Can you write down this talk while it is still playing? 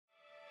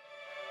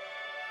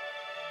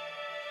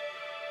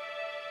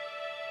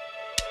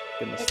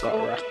gonna start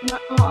Michael, right. can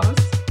I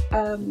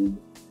ask?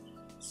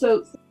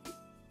 So,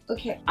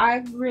 okay,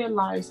 I've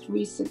realized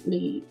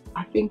recently,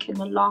 I think in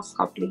the last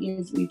couple of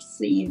years, we've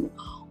seen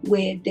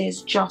where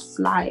there's just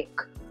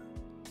like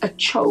a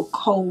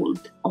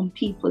chokehold on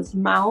people's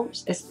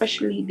mouths,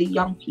 especially the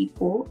young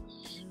people,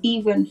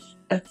 even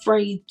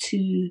afraid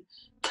to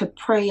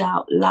pray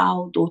out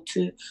loud or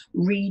to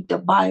read the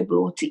Bible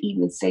or to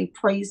even say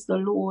praise the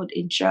Lord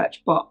in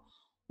church. But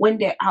when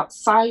they're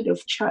outside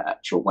of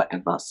church or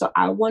whatever, so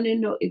I want to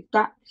know if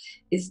that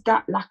is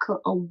that like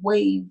a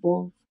wave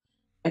of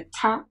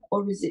attack,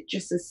 or is it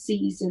just a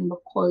season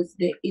because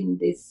they're in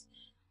this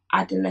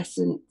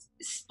adolescent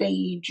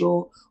stage,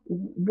 or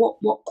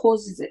what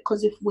causes it?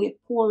 Because if we're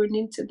pouring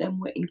into them,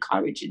 we're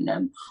encouraging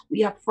them,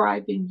 we have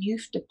thriving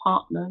youth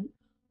department,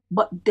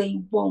 but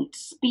they won't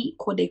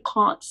speak or they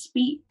can't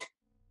speak.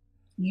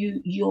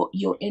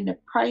 You're in a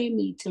prayer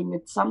meeting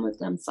with some of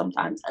them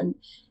sometimes, and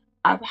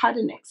I've had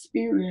an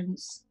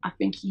experience, I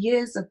think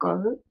years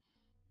ago,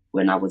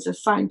 when I was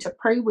assigned to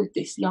pray with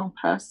this young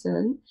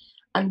person,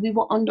 and we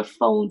were on the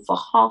phone for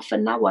half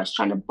an hour. I was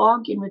trying to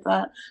bargain with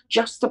her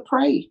just to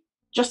pray,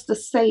 just to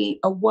say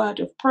a word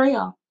of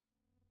prayer.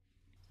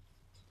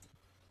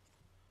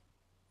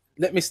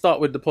 Let me start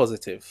with the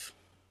positive.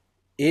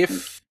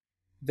 If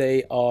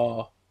they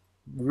are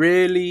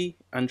really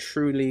and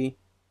truly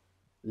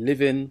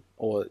living,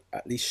 or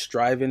at least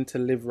striving to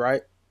live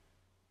right,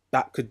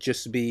 that could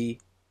just be,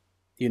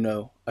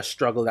 a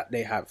struggle that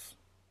they have.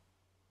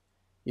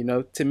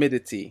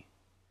 Timidity.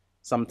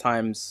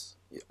 Sometimes,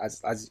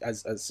 as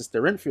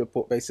Sister Renfrew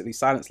put, basically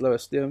silence lower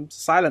esteem.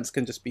 Silence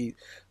can just be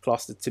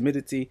classed as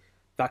timidity.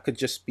 That could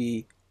just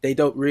be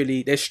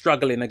they're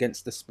struggling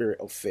against the spirit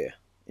of fear,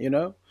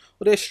 or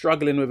they're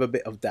struggling with a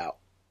bit of doubt.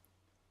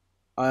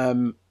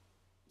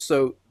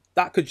 So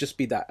that could just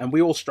be that, and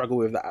we all struggle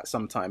with that at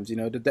sometimes.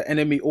 The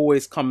enemy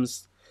always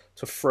comes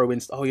to throw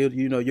in, oh,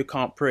 you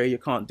can't pray, you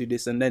can't do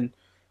this, and then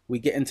we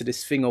get into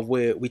this thing of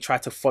where we try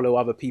to follow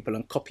other people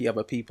and copy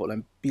other people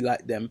and be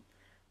like them.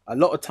 A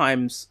lot of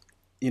times,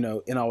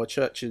 in our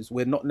churches,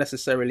 we're not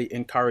necessarily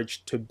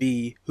encouraged to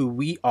be who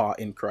we are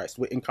in Christ.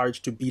 We're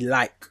encouraged to be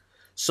like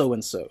so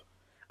and so.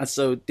 And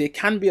so there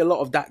can be a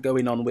lot of that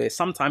going on, where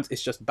sometimes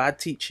it's just bad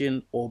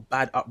teaching or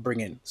bad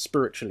upbringing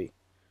spiritually,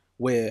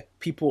 where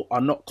people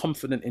are not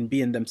confident in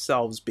being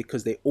themselves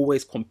because they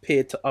always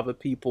compare to other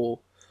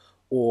people,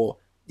 or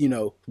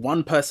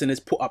one person is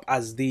put up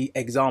as the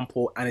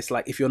example, and it's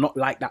like, if you're not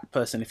like that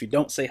person, if you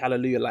don't say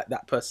hallelujah like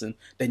that person,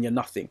 then you're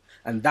nothing.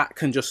 And that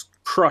can just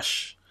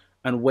crush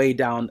and weigh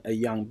down a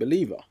young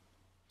believer.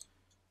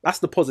 That's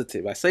the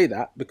positive. I say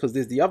that because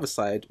there's the other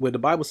side, where the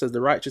Bible says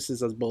the righteous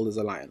is as bold as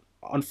a lion.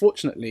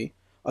 Unfortunately,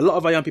 a lot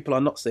of our young people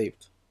are not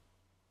saved.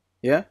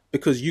 Yeah,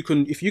 because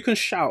if you can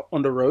shout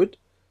on the road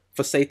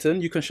for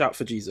Satan, you can shout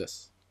for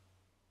Jesus.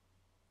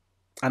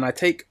 And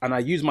I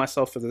use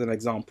myself as an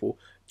example.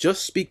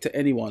 Just speak to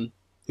anyone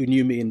who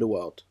knew me in the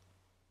world.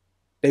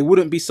 They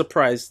wouldn't be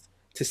surprised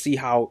to see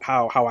how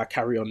I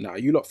carry on now.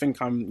 You lot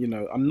think I'm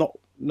not.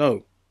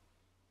 No.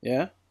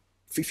 Yeah?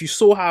 If you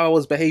saw how I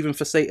was behaving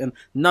for Satan,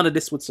 none of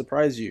this would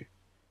surprise you.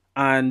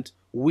 And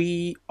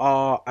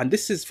and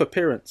this is for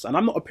parents, and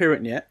I'm not a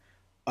parent yet,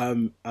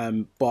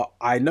 but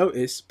I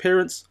notice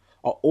parents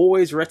are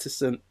always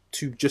reticent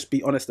to just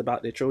be honest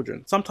about their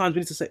children. Sometimes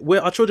we need to say,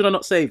 where our children are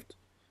not saved.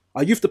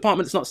 Our youth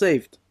department is not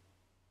saved.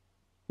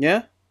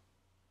 Yeah?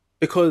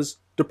 Because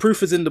the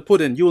proof is in the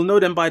pudding. You will know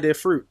them by their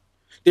fruit.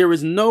 There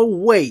is no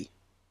way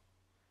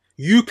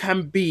you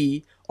can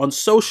be on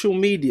social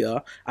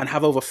media and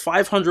have over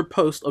 500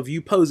 posts of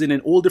you posing in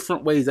all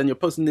different ways, and you're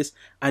posting this,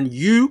 and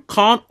you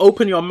can't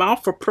open your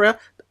mouth for prayer.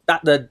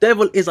 That the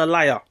devil is a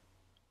liar.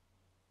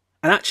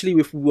 And actually,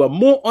 if we were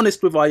more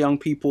honest with our young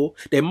people,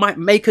 they might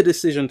make a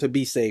decision to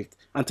be saved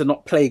and to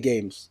not play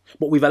games.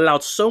 But we've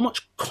allowed so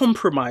much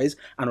compromise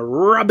and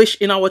rubbish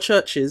in our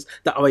churches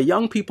that our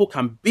young people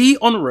can be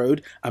on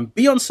road and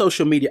be on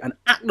social media and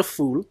act the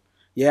fool.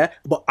 Yeah,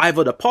 but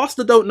either the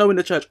pastor don't know in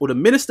the church, or the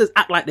ministers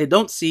act like they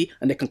don't see,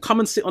 and they can come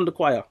and sit on the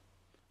choir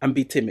and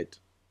be timid.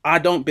 I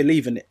don't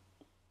believe in it.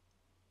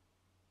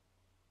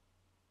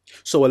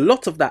 So a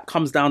lot of that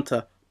comes down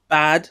to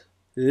bad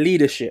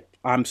leadership.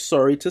 I'm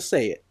sorry to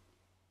say it.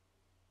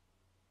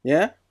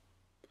 Yeah?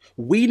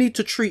 We need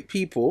to treat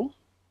people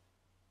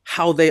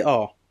how they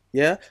are.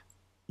 Yeah?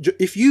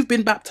 If you've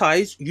been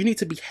baptized, you need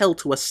to be held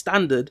to a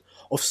standard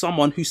of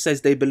someone who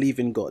says they believe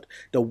in God.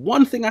 The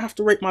one thing I have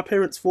to rate my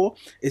parents for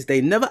is they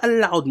never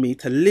allowed me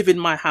to live in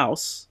my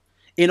house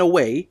in a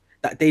way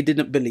that they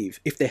didn't believe.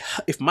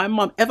 If my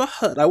mum ever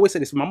heard, I always say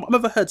this, if my mum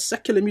ever heard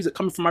secular music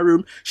coming from my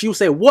room, she will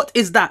say, "What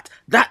is that?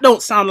 That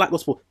don't sound like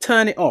gospel.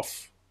 Turn it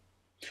off."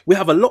 We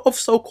have a lot of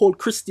so-called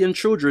Christian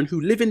children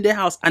who live in their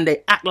house and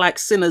they act like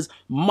sinners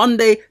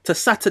Monday to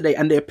Saturday,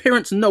 and their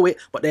parents know it,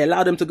 but they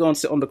allow them to go and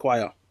sit on the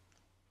choir.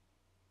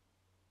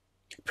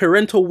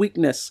 Parental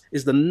weakness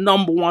is the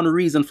number one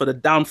reason for the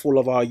downfall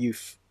of our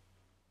youth.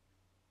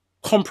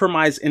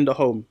 Compromise in the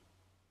home.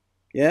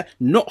 Yeah?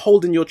 Not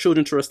holding your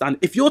children to a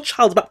standard. If your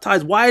child's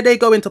baptized, why are they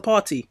going to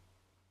party?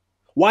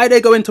 Why are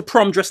they going to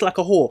prom dressed like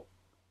a whore?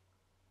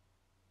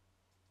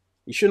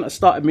 You shouldn't have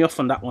started me off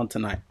on that one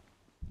tonight.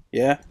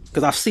 Yeah?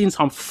 Because I've seen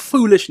some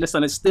foolishness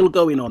and it's still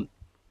going on.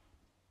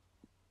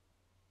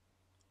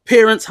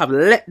 Parents have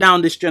let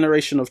down this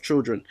generation of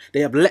children.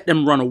 They have let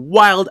them run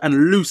wild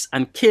and loose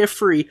and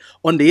carefree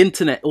on the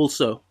internet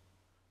also,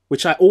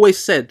 which I always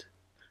said.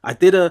 I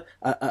did a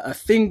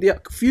thing a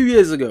few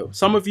years ago.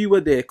 Some of you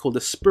were there, called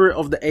The Spirit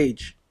of the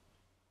Age.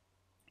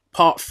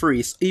 Part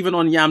 3, even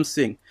on Yam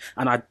Sing.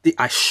 And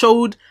I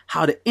showed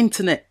how the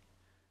internet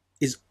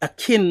is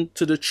akin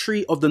to the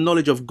tree of the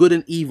knowledge of good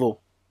and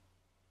evil.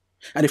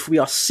 And if we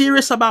are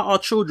serious about our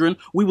children,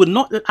 we would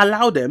not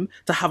allow them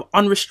to have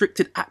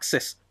unrestricted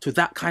access to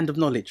that kind of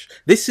knowledge.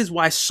 This is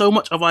why so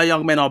much of our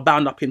young men are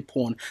bound up in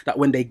porn, that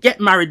when they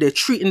get married, they're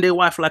treating their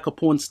wife like a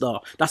porn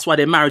star. That's why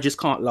their marriages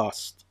can't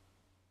last.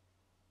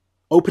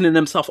 Opening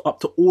themselves up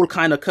to all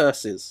kind of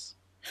curses.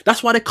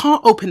 That's why they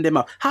can't open their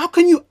mouth. How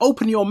can you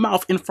open your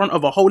mouth in front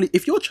of a holy...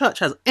 If your church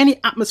has any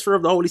atmosphere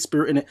of the Holy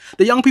Spirit in it,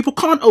 the young people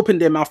can't open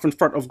their mouth in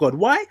front of God.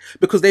 Why?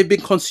 Because they've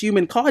been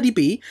consuming Cardi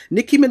B,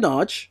 Nicki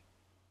Minaj,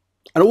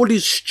 and all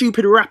these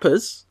stupid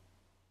rappers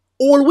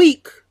all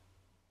week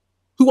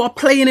who are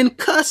playing in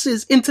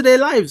curses into their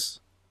lives.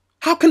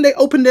 How can they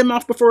open their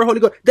mouth before a holy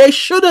God? They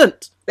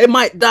shouldn't. They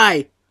might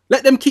die.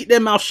 Let them keep their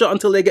mouth shut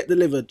until they get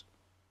delivered.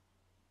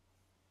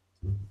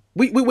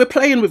 We're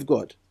playing with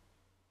God.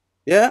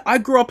 Yeah, I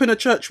grew up in a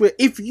church where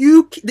if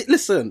you...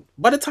 Listen,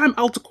 by the time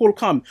altar call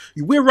come,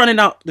 we're running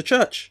out the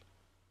church.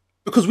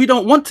 Because we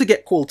don't want to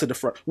get called to the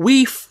front.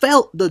 We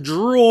felt the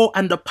draw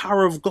and the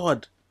power of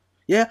God.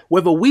 Yeah,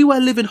 whether we were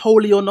living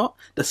holy or not,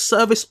 the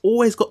service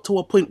always got to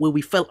a point where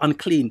we felt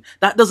unclean.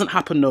 That doesn't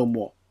happen no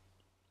more.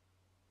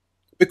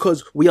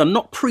 Because we are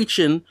not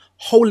preaching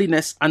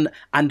holiness and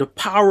the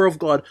power of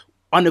God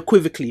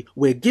unequivocally.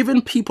 We're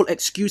giving people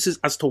excuses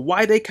as to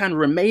why they can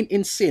remain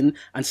in sin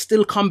and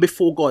still come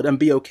before God and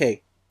be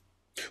okay.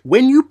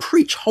 When you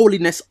preach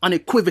holiness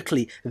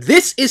unequivocally,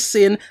 this is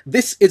sin,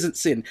 this isn't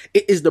sin.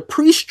 It is the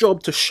priest's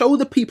job to show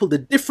the people the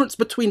difference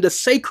between the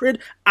sacred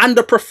and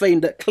the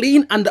profane, the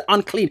clean and the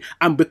unclean.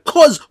 And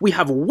because we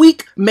have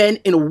weak men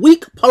in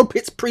weak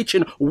pulpits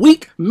preaching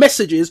weak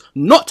messages,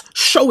 not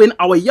showing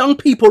our young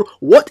people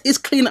what is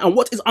clean and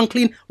what is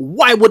unclean,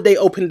 why would they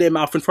open their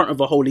mouth in front of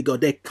a holy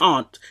God? They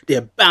can't.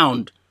 They're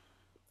bound.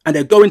 And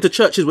they're going to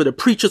churches where the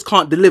preachers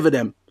can't deliver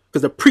them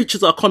because the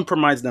preachers are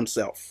compromised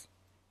themselves.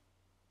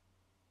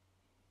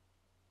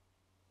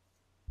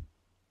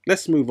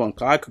 Let's move on,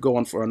 because I could go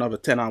on for another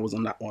 10 hours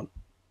on that one.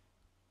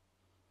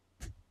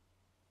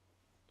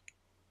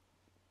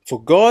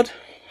 For God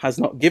has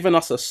not given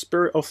us a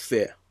spirit of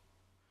fear,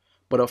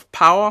 but of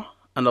power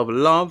and of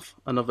love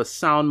and of a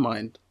sound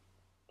mind.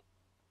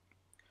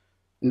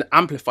 In the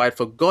Amplified,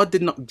 for God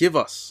did not give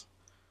us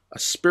a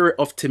spirit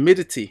of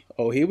timidity.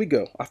 Oh, here we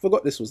go. I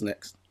forgot this was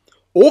next.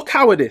 Or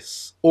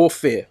cowardice or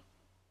fear.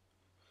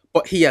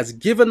 But he has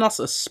given us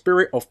a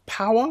spirit of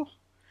power,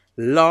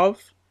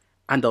 love,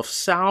 and of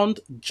sound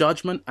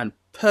judgment and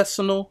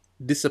personal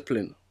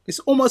discipline. It's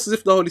almost as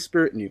if the Holy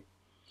Spirit knew.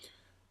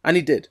 And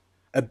he did.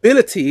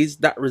 Abilities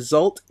that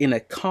result in a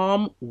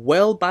calm,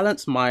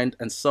 well-balanced mind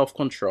and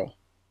self-control.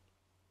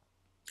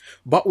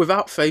 But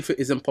without faith it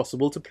is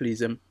impossible to please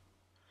him.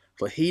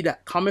 For he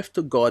that cometh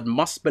to God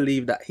must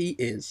believe that he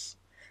is,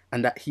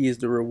 and that he is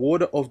the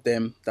rewarder of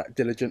them that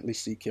diligently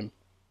seek him.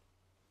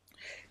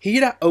 He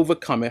that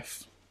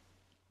overcometh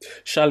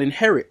shall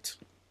inherit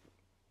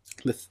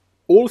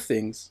all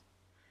things,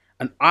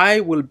 and I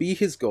will be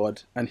his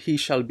God, and he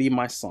shall be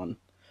my son.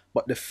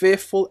 But the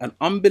fearful and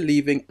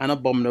unbelieving and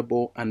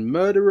abominable and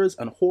murderers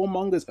and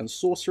whoremongers and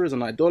sorcerers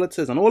and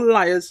idolaters and all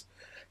liars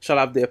shall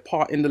have their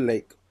part in the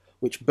lake,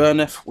 which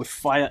burneth with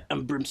fire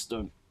and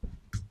brimstone.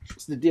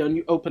 It's the deal, and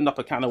you opened up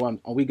a can of worms,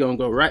 and we're going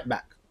to go right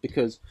back.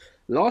 Because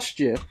last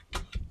year,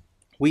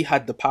 we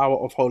had the power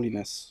of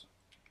holiness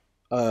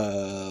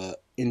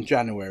in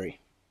January,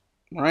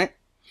 right?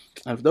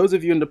 And for those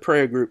of you in the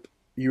prayer group,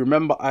 you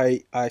remember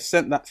I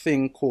sent that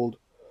thing called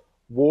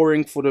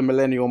Warring for the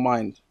Millennial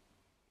Mind.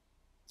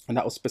 And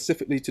that was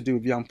specifically to do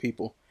with young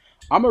people.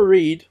 I'm going to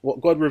read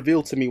what God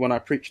revealed to me when I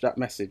preached that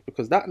message.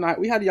 Because that night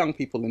we had young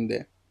people in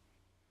there.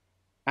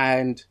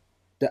 And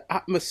the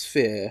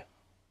atmosphere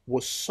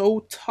was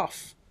so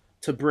tough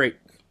to break.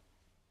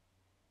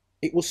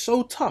 It was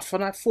so tough.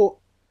 And I thought,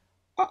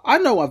 I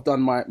know I've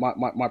done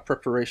my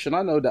preparation.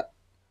 I know that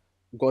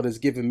God has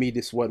given me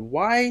this word.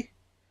 Why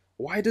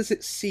does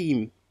it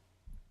seem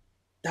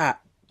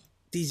that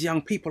these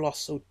young people are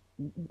so...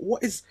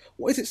 What is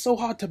it so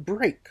hard to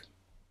break?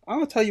 I'm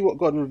going to tell you what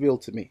God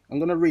revealed to me. I'm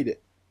going to read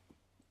it.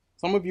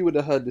 Some of you would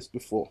have heard this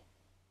before.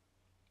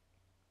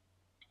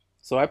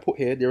 So I put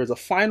here, there is a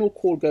final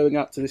call going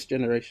out to this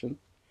generation.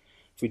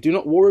 If we do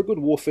not war a good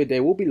warfare, they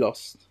will be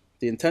lost.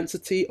 The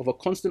intensity of a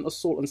constant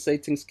assault on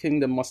Satan's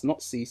kingdom must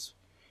not cease.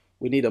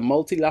 We need a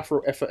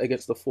multilateral effort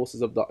against the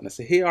forces of darkness.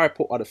 So here I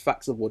put are the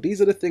facts of war.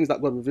 These are the things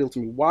that God revealed to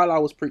me while I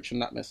was preaching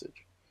that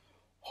message.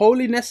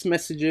 Holiness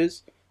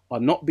messages are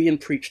not being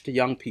preached to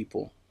young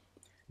people.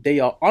 They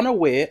are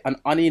unaware and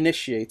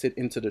uninitiated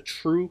into the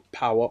true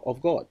power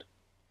of God.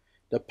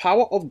 The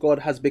power of God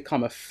has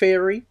become a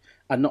fairy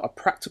and not a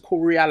practical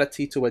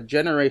reality to a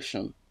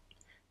generation,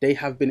 they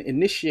have been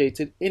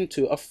initiated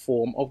into a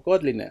form of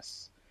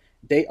godliness.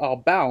 They are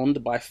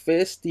bound by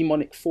fierce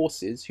demonic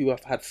forces who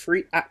have had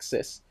free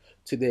access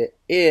to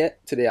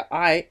their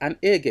eye and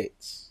ear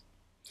gates.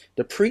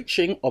 The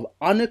preaching of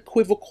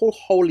unequivocal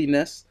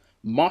holiness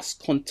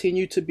must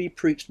continue to be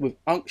preached with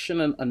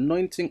unction and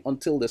anointing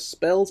until the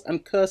spells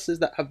and curses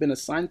that have been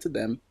assigned to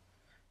them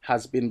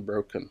has been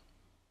broken.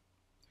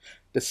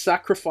 The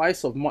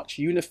sacrifice of much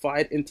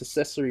unified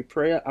intercessory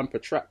prayer and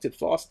protracted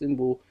fasting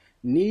will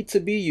need to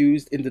be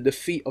used in the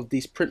defeat of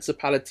these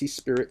principality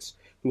spirits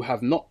who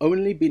have not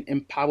only been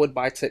empowered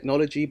by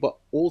technology but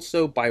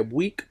also by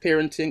weak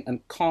parenting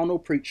and carnal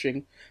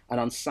preaching and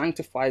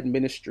unsanctified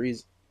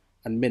ministries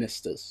and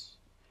ministers.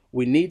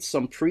 We need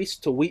some priests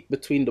to weep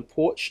between the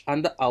porch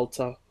and the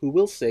altar who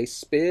will say,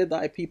 "Spare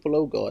thy people,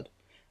 O God,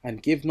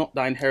 and give not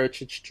thine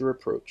heritage to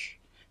reproach,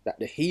 that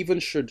the heathen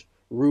should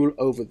rule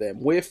over them.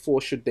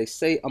 Wherefore should they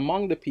say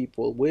among the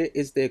people, where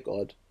is their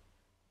God?"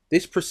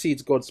 This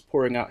precedes God's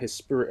pouring out his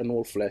spirit in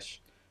all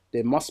flesh.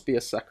 There must be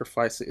a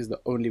sacrifice. It is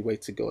the only way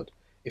to God.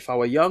 If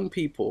our young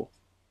people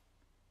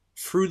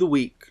through the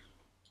week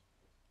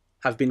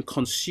have been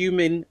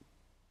consuming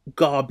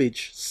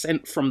garbage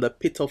sent from the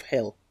pit of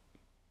hell,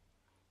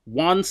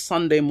 one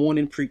Sunday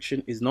morning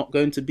preaching is not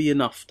going to be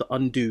enough to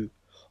undo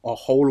a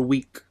whole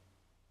week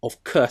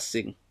of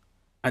cursing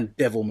and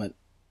devilment.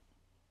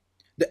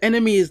 The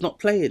enemy is not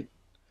playing.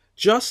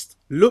 Just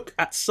look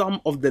at some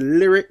of the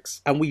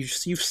lyrics, and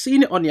you've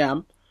seen it on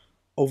Yam,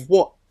 of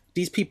what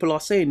these people are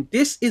saying.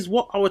 This is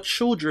what our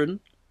children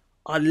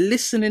are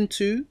listening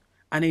to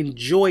and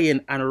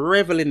enjoying and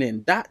reveling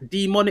in. That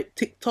demonic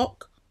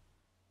TikTok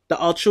that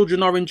our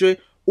children are enjoying.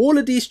 All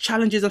of these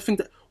challenges and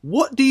things.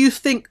 What do you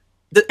think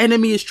the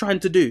enemy is trying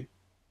to do?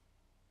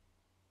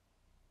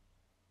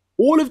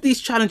 All of these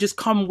challenges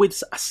come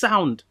with a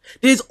sound.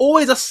 There's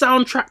always a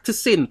soundtrack to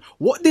sin.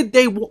 What did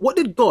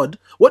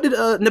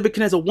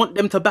Nebuchadnezzar want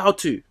them to bow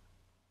to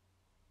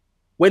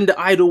when the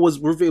idol was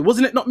revealed?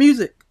 Wasn't it not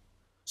music?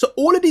 So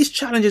all of these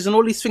challenges and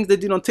all these things they're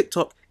doing on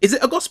TikTok, is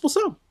it a gospel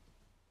song?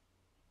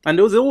 And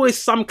there was always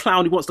some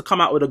clown who wants to come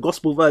out with a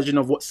gospel version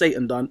of what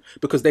Satan done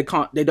because they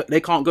can't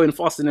go in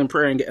fasting and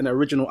prayer and get an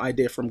original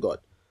idea from God.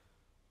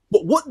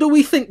 But what do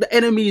we think the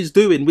enemy is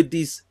doing with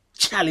these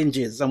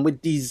challenges and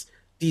with these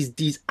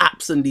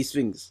apps and these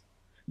things?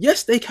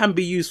 Yes, they can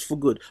be used for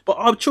good, but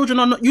our children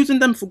are not using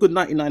them for good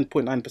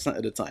 99.9%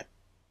 of the time.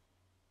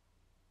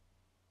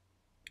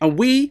 And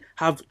we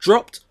have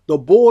dropped the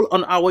ball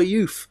on our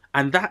youth,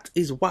 and that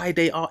is why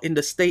they are in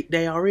the state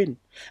they are in.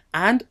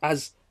 And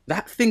as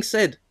that thing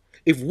said,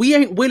 if we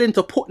ain't willing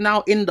to put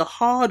now in the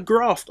hard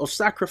graft of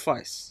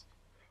sacrifice,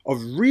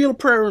 of real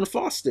prayer and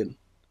fasting,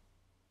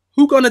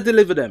 who gonna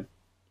deliver them?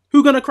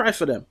 Who gonna cry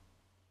for them?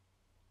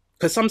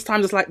 Because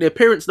sometimes it's like their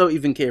parents don't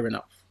even care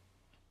enough.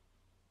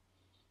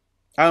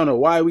 I don't know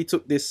why we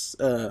took this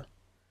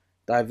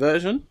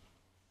diversion,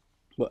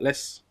 but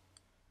let's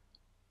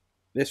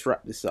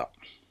wrap this up.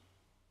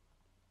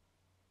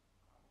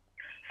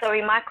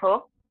 Sorry,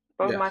 Michael.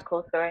 Yes.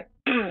 Michael, sorry.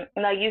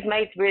 No, you've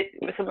made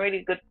some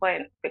really good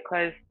points,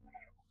 because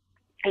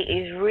it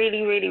is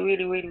really, really,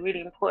 really, really,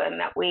 really important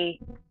that we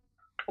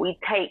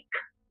take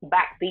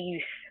back the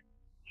youth.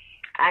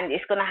 And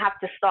it's going to have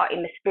to start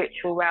in the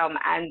spiritual realm.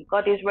 And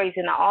God is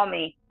raising an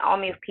army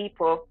of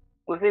people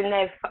within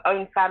their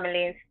own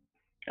families,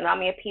 an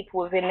army of people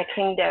within the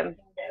kingdom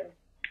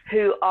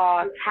who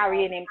are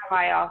tarrying in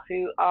prayer,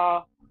 who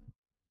are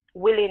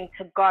willing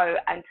to go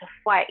and to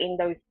fight in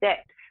those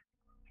depths.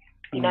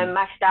 You know,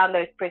 mash down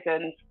those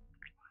prisons,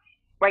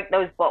 break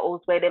those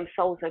bottles where them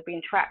souls have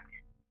been trapped.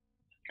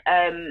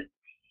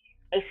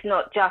 It's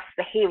not just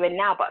the here and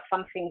now, but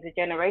some things are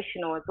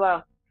generational as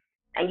well.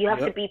 And you have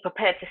to be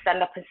prepared to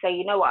stand up and say,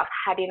 you know what, I've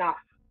had enough.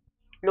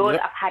 Lord,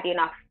 I've had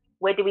enough.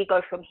 Where do we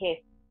go from here?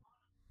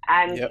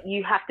 And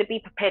you have to be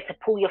prepared to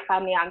pull your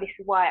family out. And this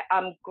is why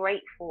I'm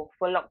grateful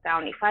for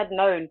lockdown. If I'd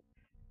known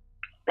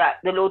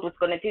that the Lord was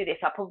going to do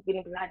this, I probably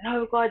would be like,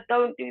 no, God,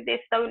 don't do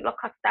this. Don't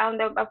lock us down.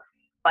 Don't.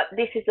 But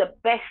this is the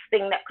best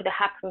thing that could have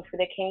happened for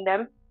the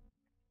kingdom.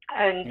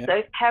 And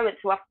those parents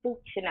who are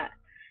fortunate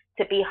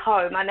to be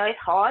home, I know it's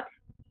hard.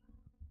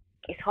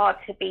 It's hard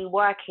to be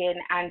working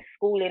and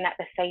schooling at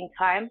the same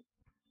time,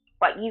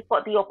 but you've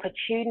got the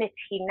opportunity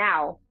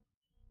now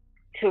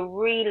to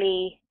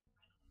really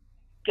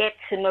get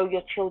to know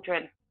your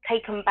children,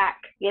 take them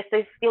back. Yes,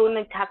 they still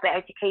need to have their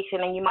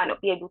education, and you might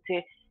not be able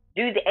to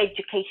do the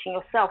education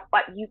yourself,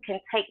 but you can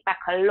take back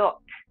a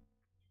lot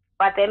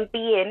by them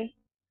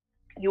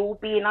you'll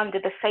be under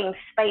the same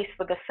space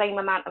for the same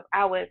amount of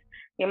hours,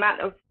 the amount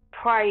of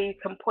prayer you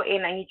can put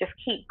in, and you just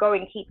keep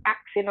going, keep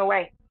acting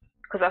away.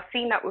 Because I've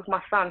seen that with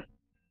my son.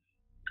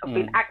 I've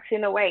been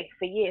acting away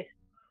for years.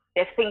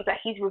 There's things that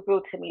he's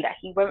revealed to me that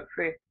he went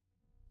through.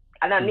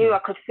 And I knew I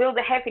could feel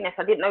the heaviness.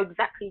 I didn't know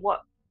exactly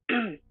what.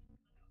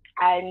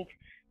 And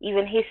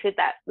even he said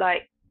that,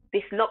 like,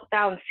 this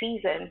lockdown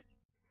season,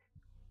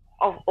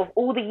 of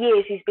all the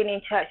years he's been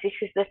in church, this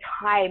is the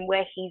time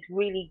where he's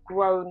really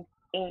grown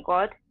in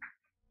God.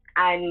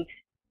 And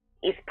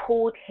it's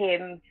pulled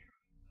him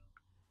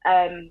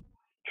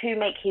to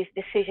make his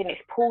decision.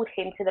 It's pulled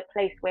him to the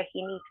place where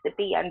he needs to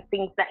be, and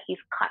things that he's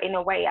cutting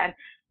away, and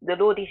the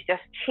Lord is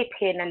just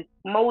chipping and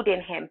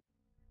molding him.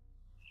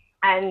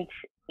 And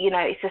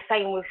it's the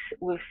same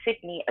with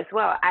Sydney as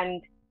well.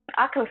 And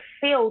I can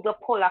feel the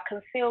pull. I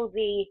can feel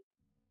the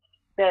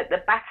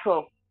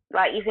battle.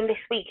 Like even this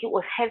week, it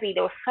was heavy.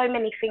 There were so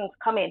many things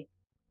coming.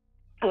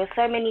 There were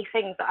so many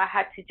things that I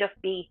had to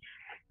just be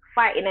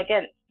fighting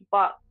against.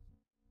 But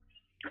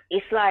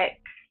it's like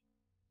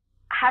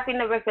having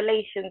the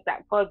revelations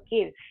that God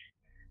gives.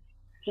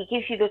 He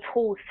gives you the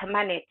tools to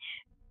manage,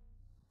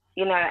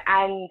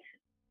 and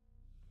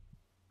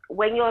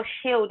when your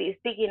shield is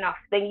big enough,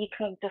 then you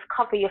can just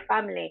cover your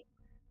family.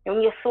 And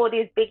when your sword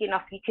is big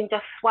enough, you can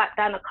just swipe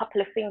down a couple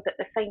of things at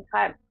the same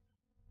time.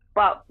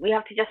 But we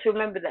have to just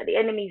remember that the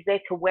enemy is there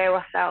to wear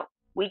us out.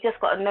 We just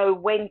got to know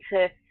when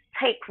to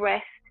take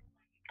rest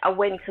and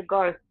when to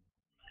go,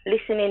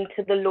 listening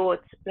to the Lord.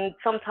 And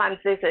sometimes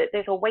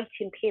there's a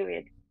waiting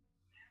period.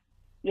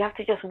 You have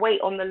to just wait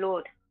on the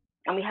Lord,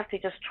 and we have to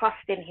just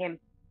trust in him.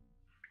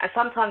 And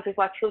sometimes with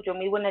our children,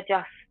 we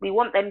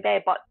want them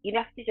there, but you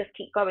have to just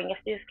keep going. You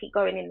have to just keep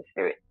going in the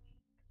spirit,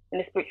 in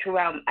the spiritual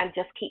realm, and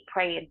just keep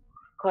praying,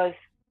 because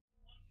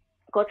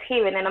God's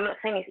hearing. And I'm not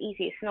saying it's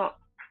easy. It's not.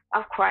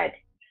 I've cried.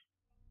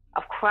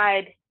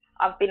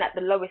 I've been at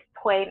the lowest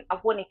point.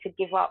 I've wanted to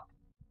give up,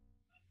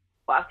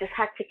 but I've just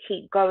had to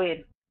keep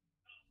going.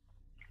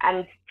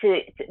 And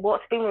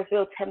what's been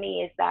revealed to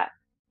me is that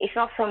it's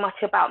not so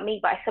much about me,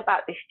 but it's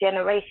about this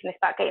generation. It's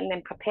about getting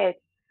them prepared.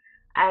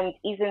 And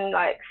even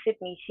like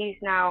Sydney, she's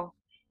now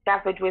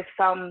gathered with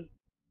some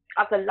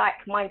other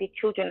like-minded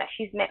children that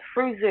she's met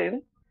through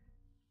Zoom.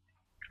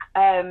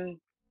 And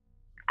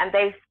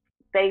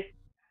they've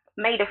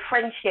made a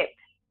friendship,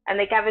 and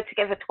they gather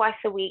together twice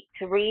a week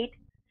to read,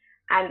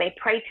 and they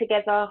pray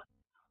together.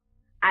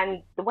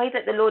 And the way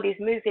that the Lord is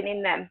moving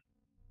in them,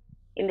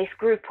 in this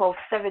group of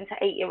 7 to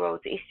 8 year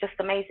olds, it's just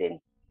amazing.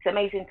 It's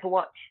amazing to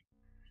watch.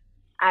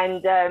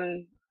 And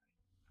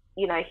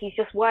he's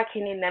just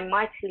working in them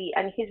mightily,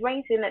 and he's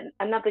raising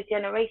another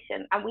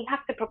generation. And we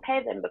have to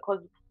prepare them,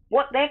 because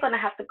what they're going to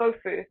have to go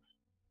through,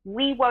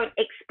 we won't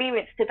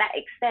experience to that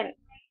extent.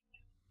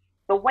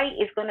 The weight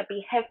is going to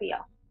be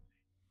heavier.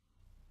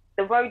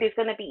 The road is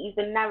going to be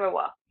even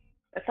narrower.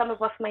 And some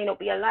of us may not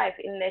be alive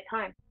in their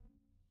time.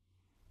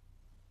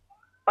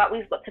 But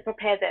we've got to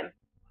prepare them.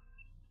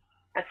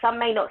 And some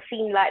may not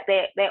seem like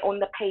they're on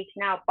the page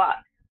now, but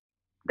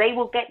they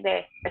will get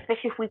there,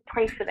 especially if we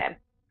pray for them.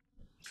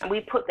 And we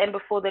put them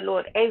before the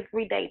Lord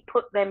every day.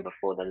 Put them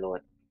before the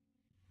Lord.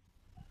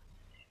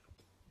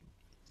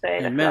 So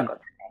Amen.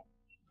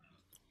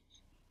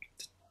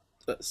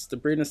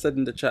 Sabrina said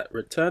in the chat,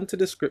 return to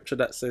the scripture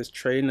that says,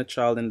 train a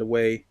child in the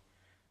way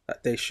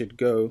that they should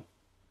go.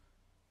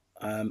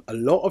 A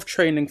lot of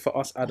training for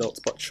us adults,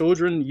 but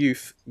children,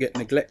 youth get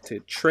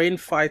neglected. Train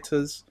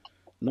fighters,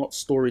 not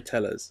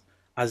storytellers,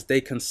 as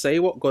they can say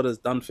what God has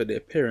done for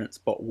their parents,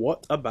 but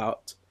what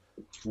about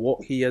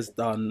what he has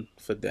done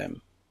for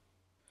them?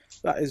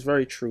 That is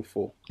very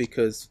truthful,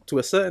 because to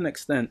a certain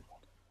extent,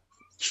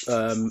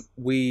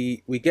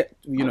 we get,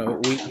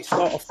 we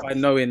start off by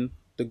knowing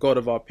the God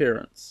of our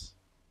parents,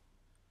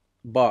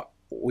 but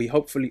we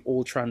hopefully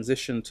all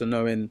transition to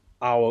knowing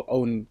our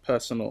own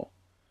personal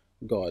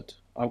God.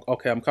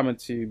 Okay, I'm coming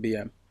to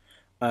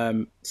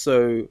BM.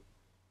 So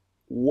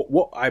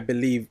what I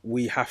believe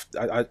we have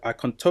to, I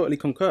can totally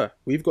concur.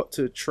 We've got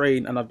to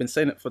train, and I've been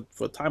saying it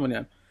for time on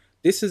end.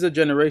 This is a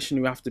generation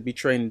who have to be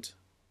trained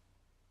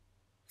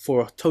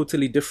for a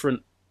totally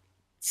different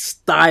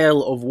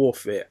style of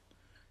warfare.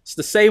 It's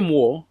the same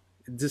war,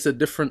 just a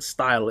different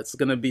style. It's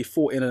going to be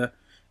fought you're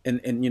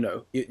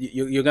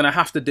going to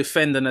have to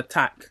defend and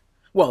attack.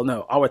 Well,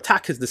 no, our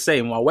attack is the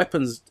same. Our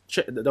weapons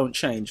don't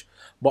change,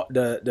 but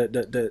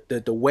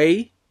the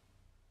way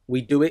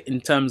we do it,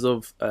 in terms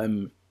of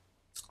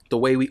the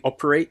way we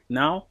operate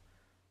now,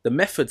 the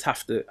methods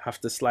have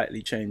to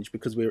slightly change,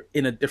 because we're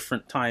in a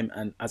different time.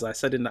 And as I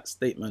said in that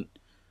statement,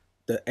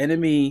 the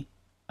enemy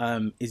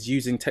is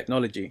using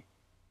technology,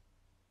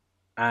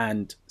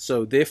 and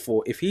so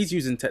therefore, if he's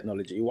using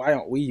technology, why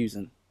aren't we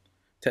using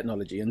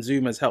technology? And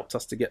Zoom has helped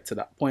us to get to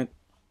that point.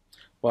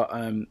 But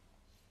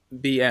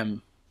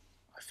BM,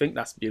 I think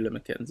that's Beulah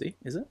Mackenzie,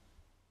 is it?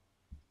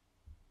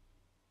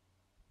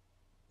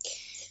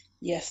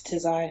 Yes,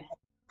 'tis I.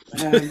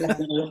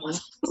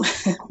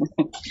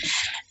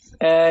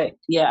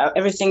 Yeah,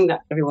 everything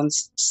that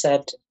everyone's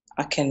said,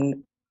 I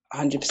can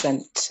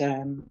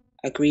 100%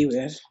 agree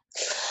with.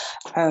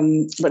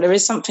 But there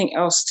is something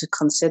else to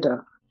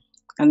consider,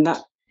 and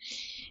that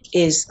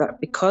is that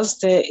because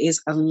there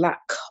is a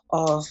lack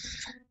of,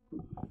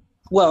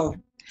 well,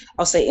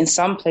 I'll say in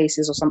some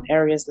places or some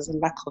areas, there's a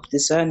lack of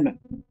discernment.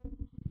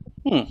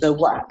 So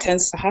what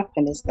tends to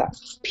happen is that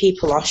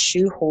people are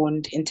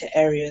shoehorned into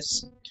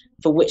areas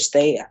in which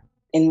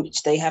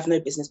they have no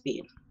business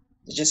being.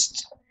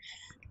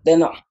 They're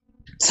not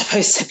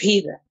supposed to be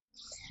there.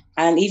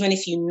 And even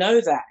if you know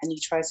that and you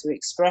try to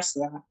express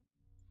that,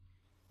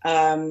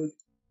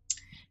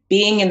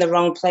 being in the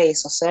wrong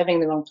place or serving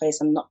in the wrong place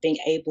and not being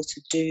able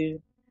to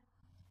do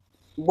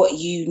what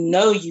you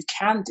know you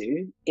can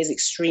do is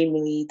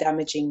extremely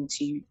damaging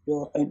to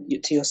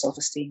your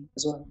self-esteem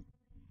as well.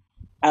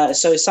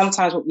 So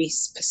sometimes what we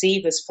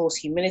perceive as false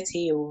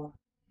humility, or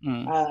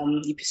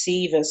you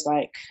perceive as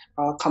like,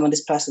 oh, come on,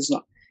 this person's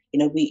not,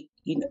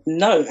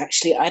 no,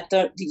 actually, I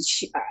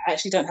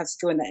actually don't have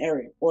skill in that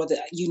area, or that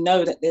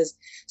that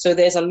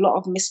there's a lot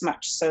of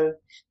mismatch. So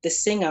the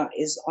singer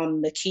is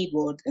on the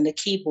keyboard, and the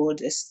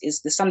keyboard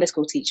is the Sunday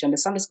school teacher, and the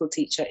Sunday school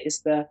teacher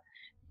is the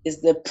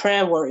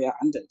prayer warrior,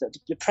 and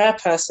the prayer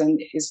person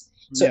is,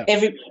 so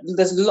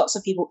there's lots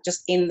of people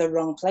just in the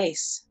wrong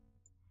place.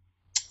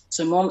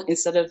 So mom,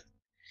 instead of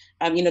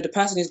the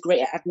person who's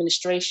great at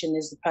administration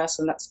is the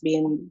person that's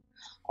being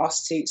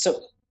asked to.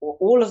 So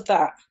all of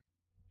that,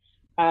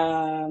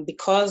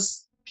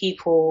 because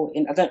people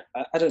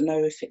I don't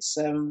know if it's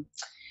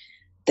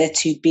they're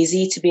too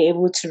busy to be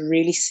able to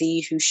really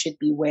see who should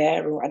be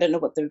where, or I don't know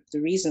what the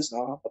reasons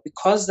are, but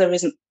because there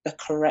isn't a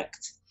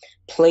correct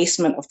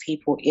placement of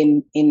people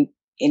in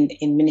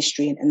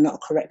ministry, and not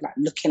correct, like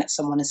looking at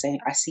someone and saying,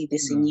 I see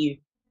this in you.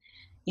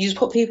 You just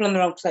put people in the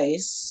wrong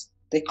place.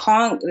 They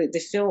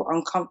feel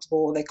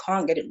uncomfortable. They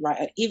can't get it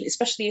right. Even,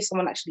 especially if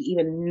someone actually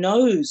even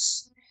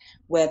knows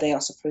where they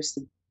are supposed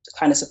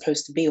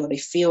to be, or they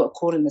feel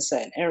according to a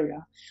certain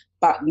area.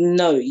 But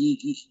no,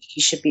 you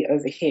should be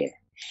over here.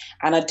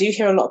 And I do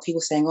hear a lot of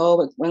people saying,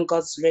 oh, when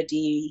God's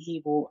ready,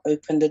 he will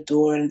open the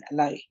door. And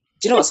like,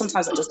 do you know what?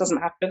 Sometimes that just doesn't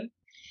happen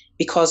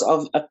because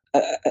of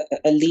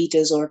a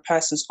leader's or a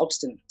person's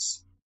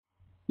obstinance.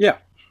 Yeah.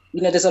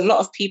 There's a lot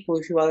of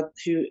people who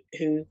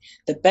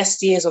the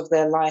best years of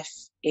their life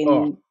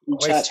in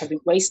church have been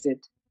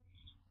wasted.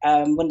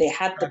 When they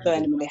had the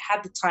burning, when they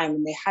had the time,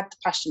 when they had the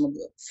passion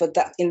for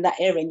that in that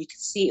area, and you could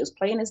see it was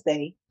plain as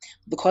day,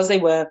 because they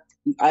were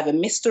either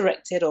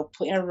misdirected or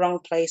put in a wrong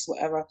place,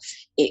 whatever,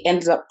 it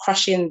ended up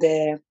crushing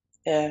their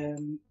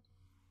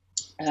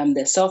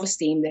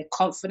self-esteem, their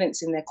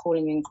confidence in their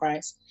calling in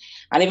Christ,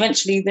 and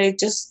eventually they're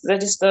just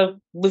a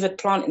withered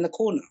plant in the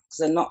corner, because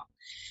they're not,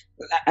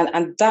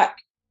 and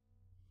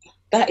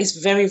that is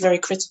very, very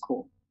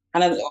critical.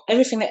 And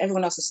everything that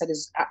everyone else has said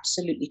is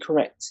absolutely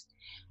correct.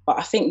 But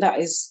I think that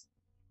is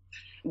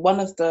one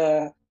of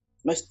the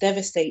most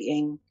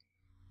devastating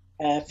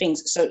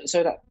things. So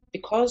that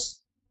because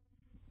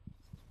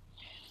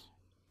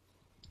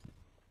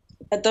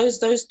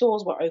those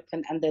doors were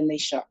open and then they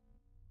shut.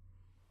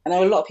 And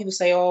a lot of people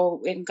say, oh,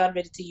 when God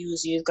ready to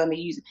use you, he's going to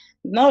use it.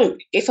 No,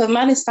 if a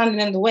man is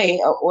standing in the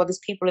way, or there's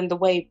people in the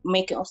way,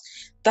 make it off.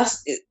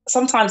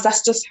 Sometimes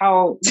that's just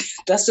how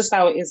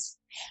it is.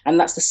 And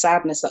that's the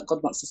sadness that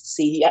God wants us to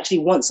see. He actually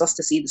wants us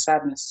to see the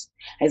sadness.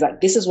 And he's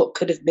like, this is what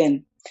could have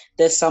been.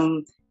 There's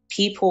some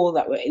people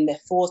that were in their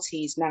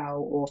 40s now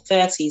or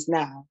 30s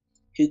now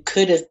who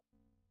could have,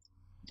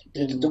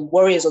 the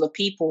warriors or the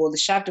people or the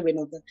shadowing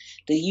or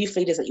the youth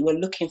leaders that you were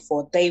looking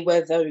for, they were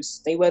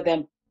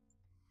them.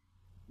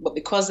 But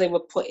because they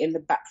were put in the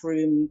back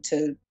room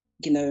to,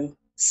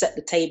 set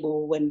the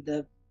table when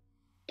the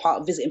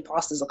visiting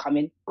pastors are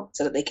coming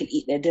so that they can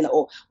eat their dinner,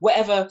 or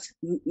whatever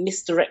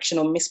misdirection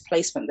or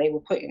misplacement they were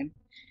put in,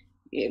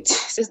 it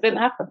just didn't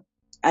happen.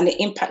 And it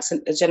impacts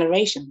a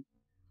generation.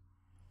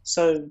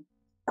 So,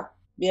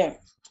 yeah.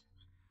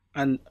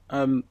 And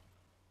I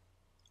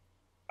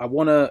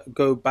want to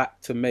go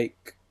back to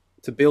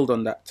build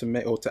on that,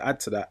 to add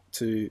to that.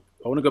 I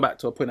want to go back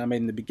to a point I made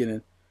in the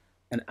beginning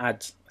and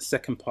add a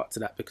second part to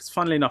that, because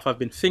funnily enough, I've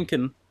been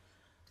thinking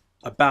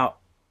about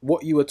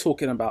what you were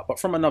talking about, but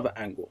from another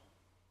angle.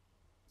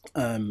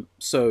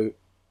 So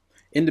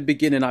in the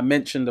beginning, I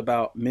mentioned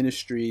about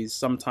ministries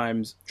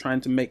sometimes trying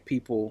to make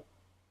people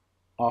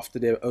after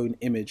their own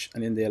image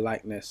and in their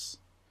likeness.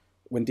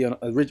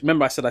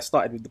 Remember I said I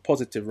started with the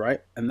positive,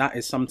 right? And that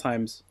is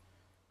sometimes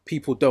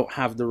people don't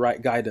have the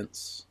right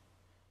guidance,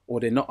 or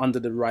they're not under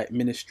the right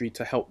ministry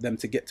to help them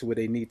to get to where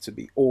they need to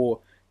be,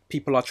 or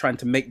people are trying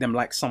to make them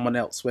like someone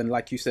else when,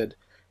 like you said,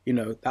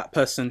 that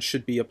person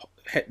should be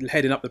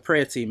heading up the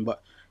prayer team,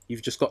 but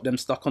you've just got them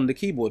stuck on the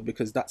keyboard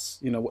because that's,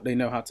 what they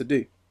know how to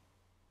do.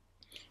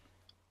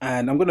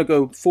 And I'm going to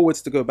go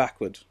forwards to go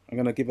backward. I'm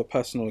going to give a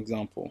personal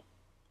example.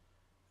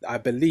 I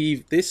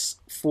believe this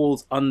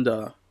falls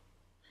under,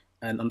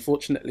 and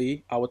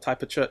unfortunately, our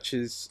type of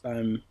churches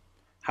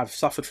have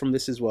suffered from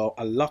this as well,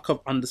 a lack of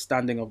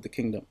understanding of the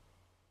kingdom,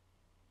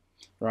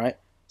 right?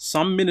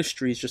 Some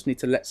ministries just need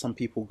to let some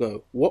people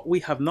go. What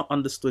we have not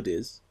understood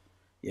is,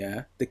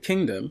 the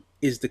kingdom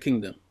is the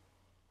kingdom.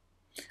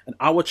 And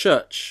our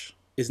church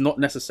is not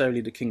necessarily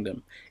the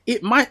kingdom.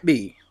 It might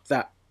be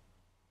that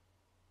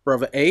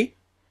brother A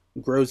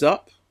grows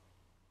up,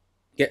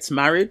 gets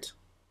married,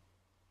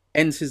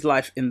 ends his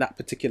life in that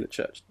particular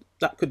church.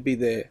 That could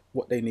be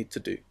what they need to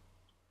do.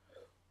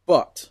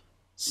 But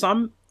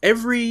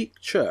every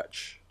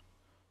church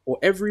or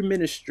every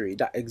ministry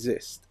that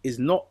exists is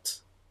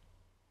not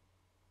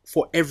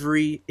for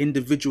every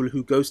individual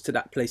who goes to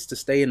that place to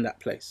stay in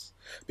that place.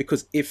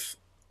 Because if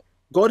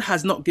God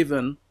has not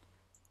given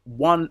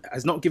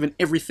has not given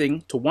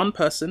everything to one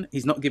person.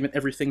 He's not given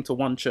everything to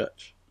one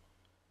church,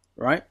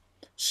 right?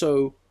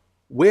 So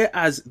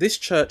whereas this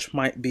church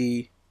might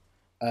be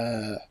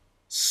a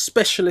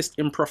specialist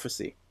in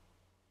prophecy,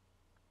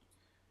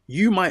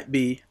 you might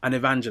be an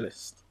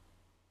evangelist.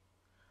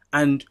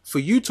 And for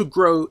you to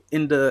grow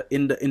in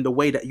the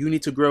way that you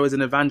need to grow as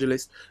an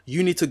evangelist,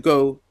 you need to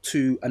go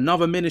to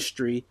another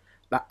ministry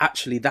that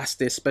actually that's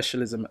their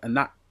specialism, and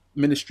that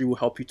ministry will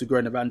help you to grow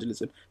in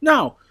evangelism.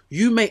 Now,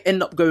 you may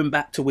end up going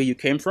back to where you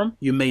came from.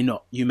 You may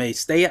not. You may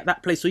stay at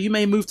that place, or you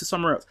may move to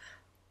somewhere else.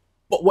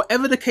 But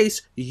whatever the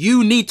case,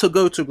 you need to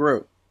go to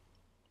grow.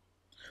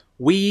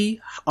 We,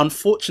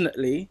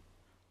 unfortunately,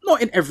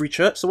 not in every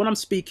church. So when I'm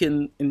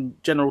speaking in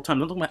general terms, I'm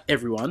not talking about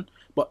everyone,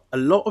 but a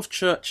lot of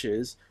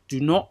churches do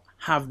not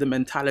have the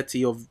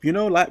mentality of,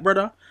 like,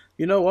 brother,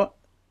 you know what?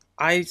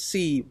 I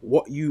see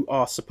what you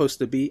are supposed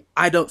to be.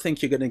 I don't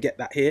think you're going to get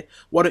that here.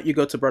 Why don't you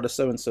go to brother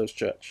so-and-so's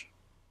church?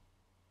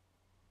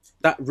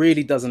 That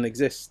really doesn't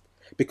exist,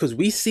 because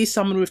we see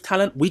someone with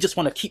talent. We just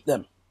want to keep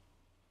them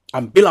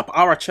and build up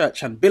our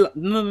church and build up.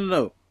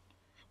 No.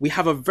 We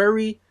have a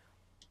very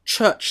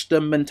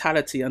churchdom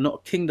mentality and not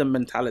a kingdom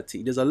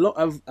mentality. There's a lot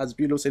of, as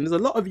Beulah was saying, there's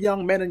a lot of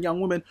young men and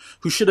young women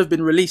who should have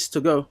been released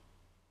to go,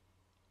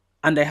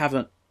 and they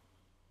haven't.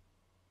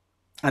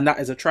 And that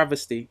is a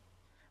travesty.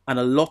 And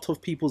a lot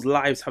of people's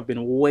lives have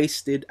been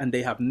wasted, and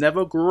they have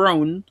never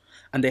grown,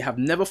 and they have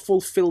never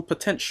fulfilled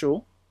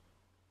potential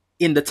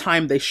in the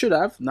time they should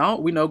have. Now,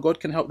 we know God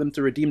can help them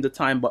to redeem the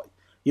time, but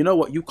you know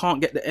what? You can't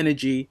get the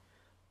energy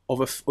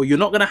of or you're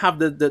not going to have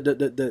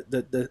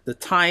the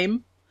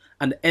time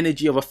and the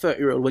energy of a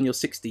 30-year-old when you're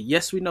 60.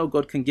 Yes, we know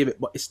God can give it,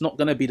 but it's not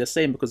going to be the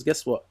same, because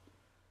guess what?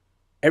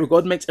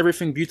 God makes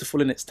everything beautiful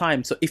in its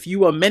time. So if you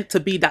were meant to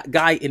be that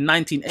guy in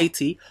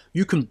 1980,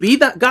 you can be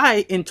that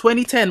guy in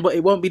 2010, but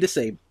it won't be the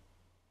same.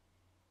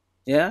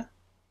 Yeah?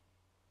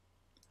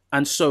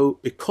 And so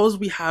because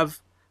we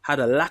have had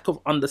a lack of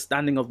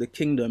understanding of the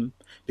kingdom,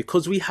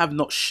 because we have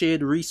not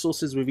shared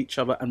resources with each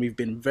other, and we've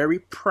been very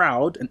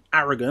proud and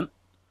arrogant,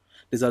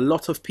 there's a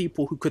lot of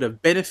people who could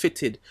have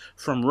benefited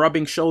from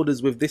rubbing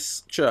shoulders with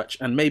this church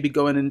and maybe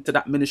going into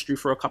that ministry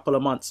for a couple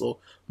of months, or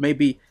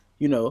maybe,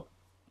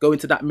 go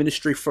into that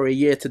ministry for a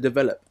year to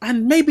develop.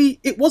 And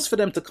maybe it was for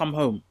them to come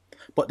home,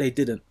 but they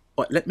didn't.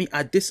 But let me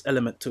add this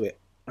element to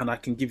it, and I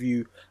can give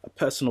you a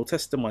personal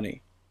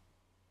testimony.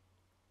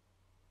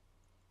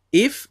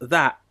 If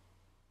that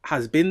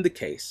has been the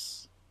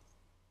case,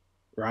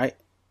 right,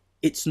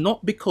 it's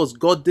not because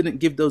God didn't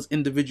give those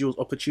individuals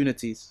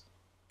opportunities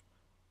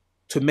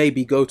to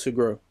maybe go to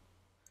grow.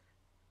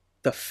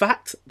 The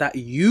fact that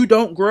you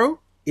don't grow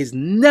is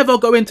never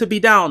going to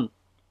be down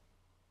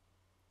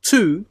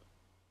to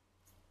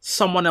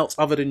someone else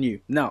other than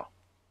you. Now,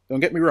 don't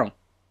get me wrong.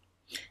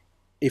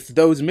 If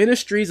those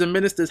ministries and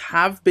ministers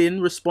have been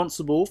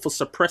responsible for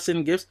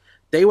suppressing gifts,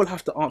 they will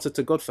have to answer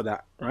to God for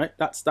that, right?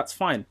 That's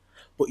fine.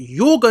 But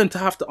you're going to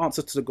have to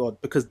answer to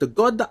God, because the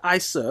God that I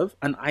serve,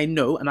 and I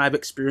know and I've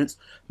experienced,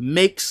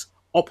 makes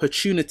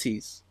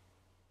opportunities.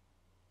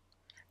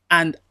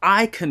 And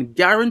I can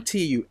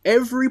guarantee you,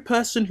 every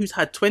person who's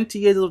had 20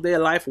 years of their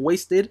life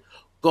wasted,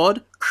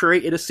 God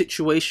created a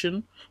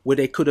situation where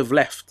they could have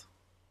left,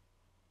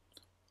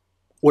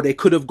 or they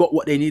could have got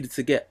what they needed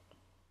to get.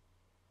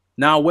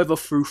 Now, whether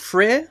through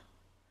fear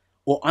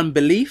or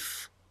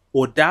unbelief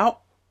or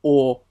doubt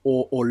or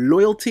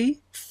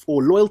loyalty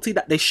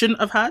that they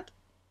shouldn't have had,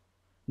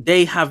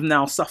 they have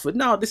now suffered.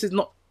 Now, this is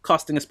not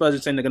casting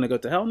aspersions saying they're going to go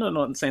to hell. No, I'm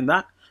not saying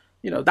that.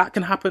 That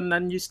can happen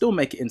and you still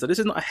make it in. So this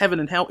is not a heaven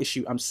and hell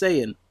issue. I'm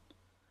saying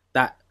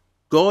that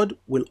God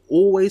will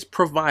always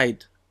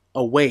provide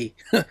a way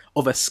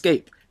of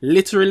escape,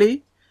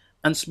 literally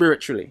and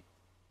spiritually.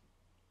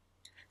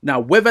 Now,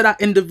 whether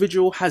that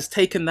individual has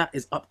taken that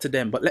is up to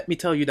them. But let me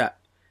tell you that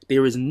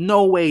there is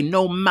no way,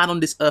 no man on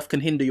this earth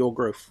can hinder your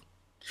growth.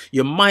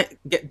 You might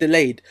get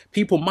delayed.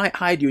 People might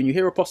hide you. And you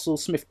hear Apostle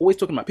Smith always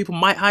talking about people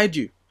might hide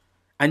you.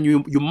 And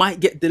you might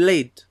get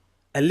delayed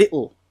a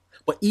little.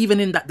 But even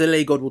in that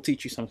delay, God will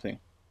teach you something.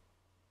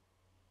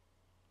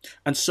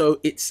 And so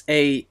it's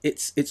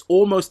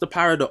almost a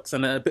paradox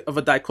and a bit of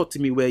a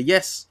dichotomy where,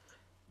 yes,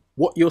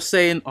 what you're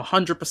saying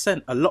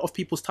 100%, a lot of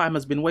people's time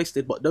has been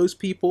wasted, but those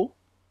people,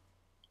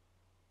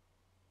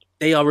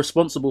 they are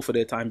responsible for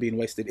their time being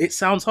wasted. It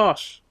sounds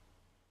harsh.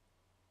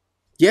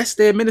 Yes,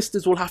 their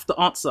ministers will have to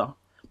answer,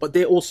 but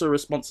they're also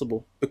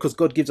responsible, because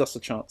God gives us a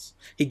chance.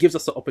 He gives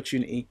us an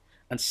opportunity.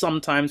 And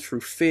sometimes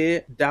through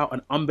fear, doubt,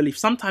 and unbelief,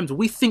 sometimes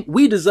we think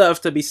we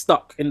deserve to be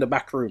stuck in the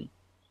back room.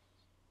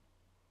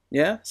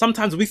 Yeah?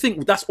 Sometimes we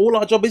think that's all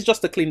our job is,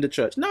 just to clean the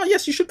church. No,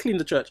 yes, you should clean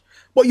the church.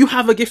 But you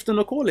have a gift and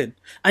a calling.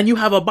 And you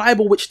have a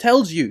Bible which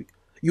tells you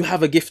you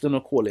have a gift and a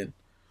calling.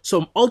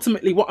 So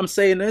ultimately what I'm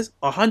saying is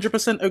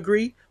 100%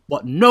 agree,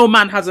 but no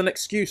man has an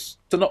excuse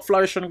to not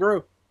flourish and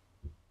grow.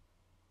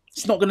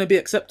 It's not going to be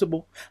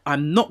acceptable.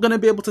 I'm not going to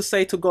be able to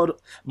say to God,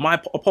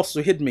 my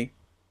apostle hid me.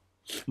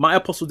 My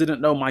apostle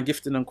didn't know my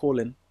gifting and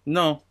calling.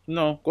 No,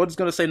 no. God's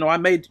going to say, no,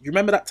 you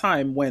remember that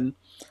time when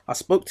I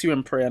spoke to you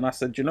in prayer and I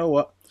said, you know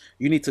what?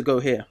 You need to go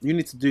here. You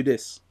need to do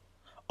this.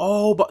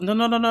 Oh, but no,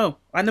 no, no, no.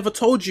 I never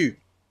told you.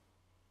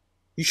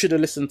 You should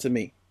have listened to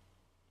me.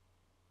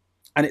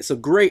 And it's a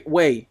great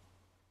way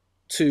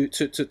to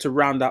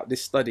round out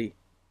this study,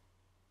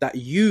 that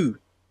you,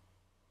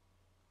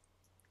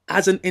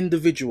 as an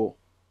individual,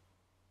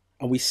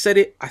 and we said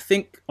it, I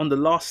think, on the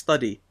last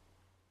study,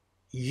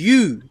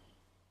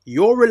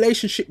 your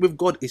relationship with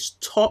God is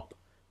top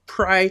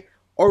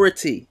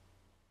priority.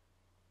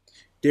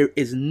 There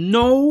is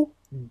no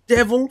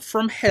devil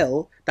from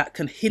hell that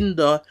can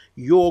hinder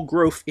your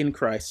growth in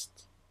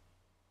Christ.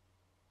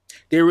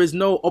 There is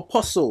no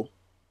apostle.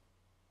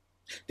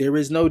 There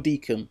is no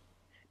deacon.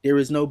 There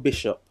is no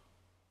bishop.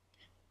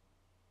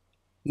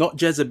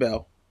 Not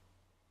Jezebel.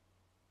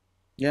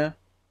 Yeah?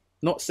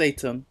 Not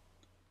Satan.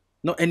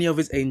 Not any of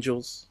his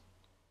angels.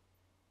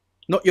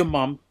 Not your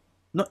mum.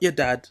 Not your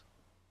dad.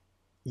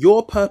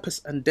 Your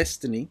purpose and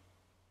destiny,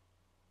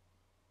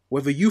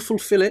 whether you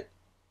fulfill it,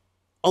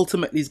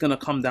 ultimately is going to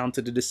come down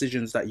to the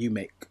decisions that you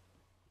make.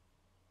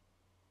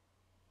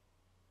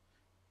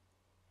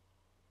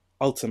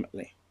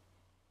 Ultimately.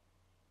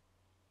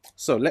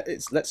 So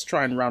let's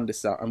try and round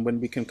this out, and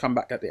when we can come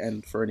back at the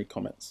end for any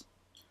comments.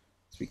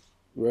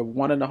 We're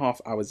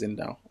 1.5 hours in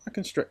now. I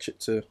can stretch it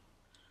to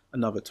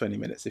another 20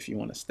 minutes if you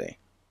want to stay.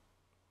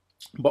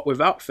 But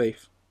without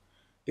faith,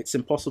 it's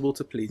impossible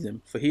to please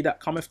him. For he that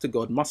cometh to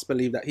God must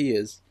believe that he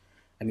is,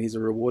 and he is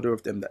a rewarder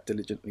of them that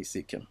diligently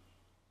seek him.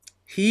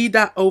 He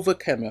that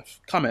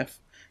cometh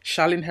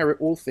shall inherit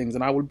all things,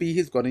 and I will be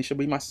his God, and he shall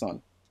be my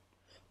son.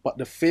 But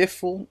the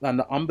fearful and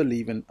the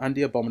unbelieving and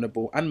the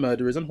abominable and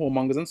murderers and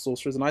whoremongers and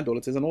sorcerers and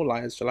idolaters and all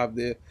liars shall have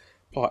their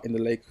part in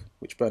the lake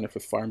which burneth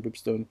with fire and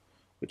brimstone,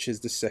 which is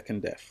the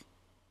second death.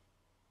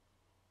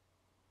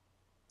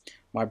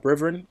 My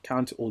brethren,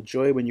 count it all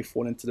joy when you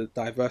fall into the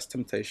diverse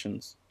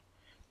temptations,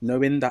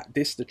 knowing that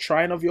the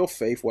trying of your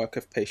faith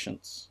worketh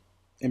patience.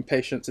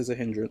 Impatience is a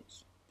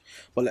hindrance.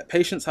 But let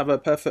patience have her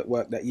perfect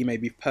work, that ye may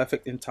be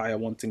perfect, entire,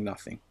 wanting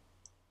nothing,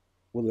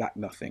 will lack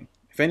nothing.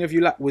 If any of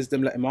you lack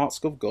wisdom, let him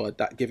ask of God,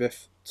 that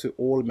giveth to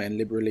all men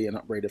liberally and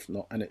upbraideth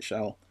not, and it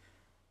shall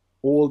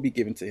all be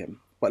given to him.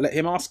 But let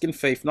him ask in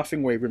faith,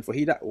 nothing wavering, for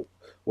he that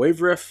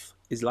wavereth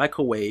is like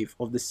a wave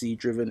of the sea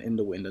driven in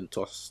the wind and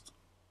tossed.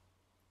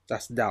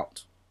 That's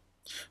doubt.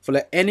 For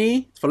let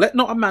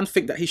not a man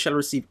think that he shall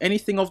receive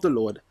anything of the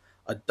Lord.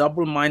 A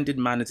double-minded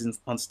man is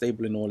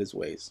unstable in all his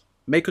ways.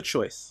 Make a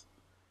choice.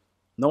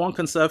 No one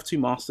can serve two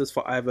masters,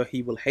 for either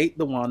he will hate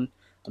the one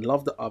and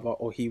love the other,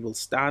 or he will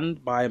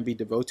stand by and be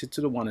devoted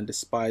to the one and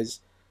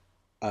despise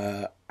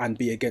and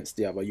be against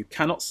the other. You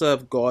cannot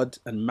serve God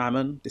and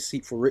mammon,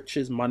 deceitful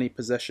riches, money,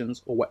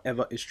 possessions, or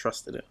whatever is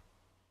trusted in.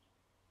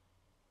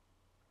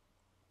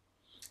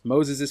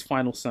 Moses'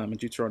 final sermon,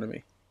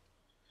 Deuteronomy.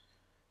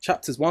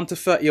 Chapters 1 to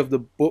 30 of the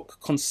book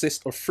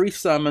consist of 3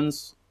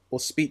 sermons or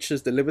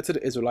speeches delivered to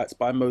the Israelites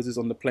by Moses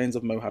on the plains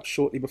of Moab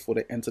shortly before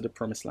they entered the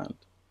promised land.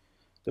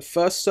 The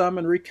first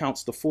sermon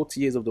recounts the 40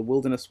 years of the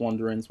wilderness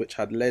wanderings which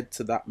had led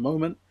to that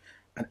moment,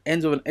 and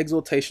ends with an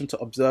exhortation to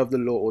observe the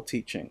law or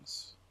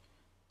teachings,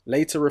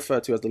 later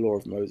referred to as the law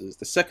of Moses.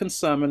 The second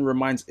sermon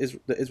reminds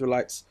the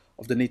Israelites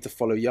of the need to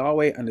follow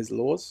Yahweh and his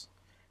laws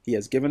he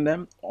has given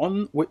them,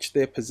 on which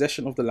their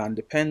possession of the land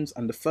depends.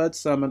 And the third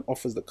sermon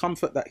offers the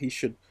comfort that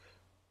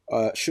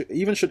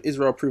should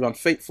Israel prove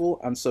unfaithful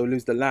and so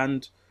lose the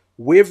land,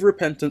 with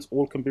repentance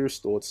all can be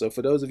restored. So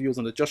for those of you who's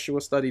on the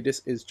Joshua study,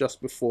 this is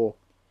just before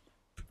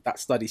that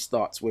study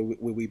starts, where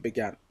we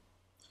began.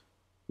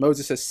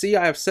 Moses says, "See,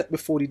 I have set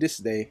before thee this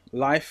day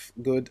life,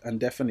 good, and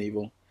death and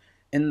evil.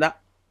 In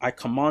that I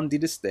command thee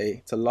this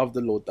day to love the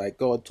Lord thy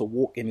God, to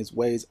walk in his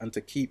ways, and to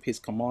keep his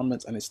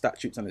commandments and his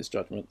statutes and his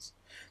judgments,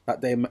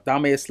 that thou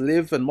mayest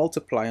live and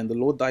multiply, and the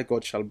Lord thy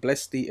God shall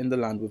bless thee in the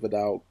land whither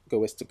thou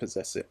goest to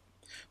possess it.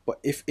 But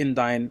if in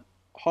thine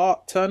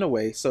heart turn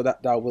away, so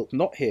that thou wilt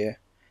not hear,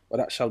 but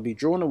that shall be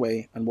drawn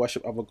away, and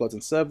worship other gods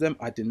and serve them,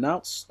 I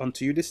denounce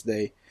unto you this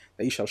day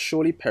that ye shall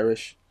surely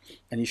perish,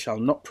 and ye shall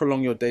not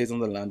prolong your days on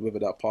the land whither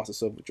thou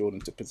passest over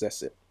Jordan to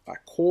possess it. I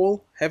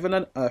call heaven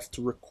and earth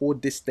to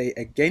record this day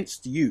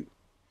against you,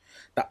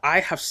 that I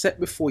have set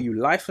before you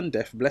life and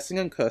death, blessing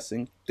and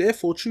cursing.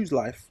 Therefore choose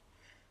life,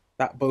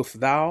 that both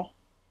thou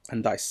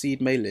and thy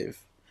seed may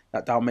live,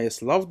 that thou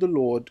mayest love the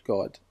Lord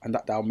God, and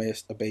that thou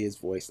mayest obey his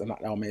voice, and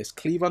that thou mayest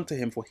cleave unto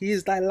him, for he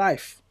is thy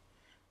life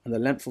and the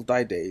length of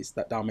thy days,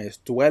 that thou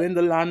mayest dwell in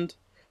the land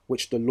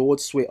which the Lord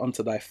sware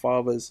unto thy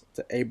fathers,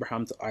 to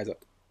Abraham, to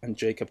Isaac, and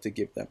Jacob, to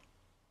give them."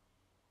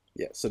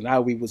 Yeah, so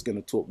now we was going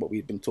to talk, but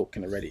we've been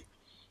talking already.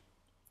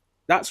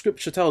 That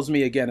scripture tells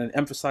me again, and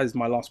emphasizes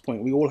my last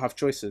point, we all have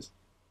choices.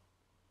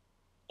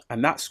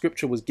 And that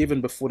scripture was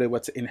given before they were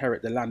to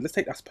inherit the land. Let's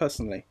take that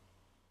personally.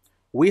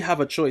 We have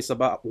a choice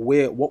about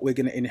what we're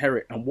going to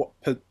inherit and what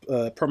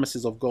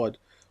promises of God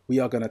we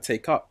are going to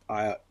take up.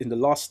 In the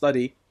last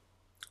study,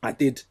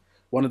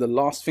 one of the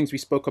last things we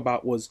spoke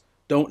about was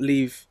don't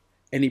leave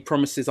any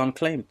promises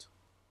unclaimed.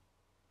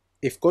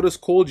 If God has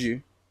called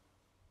you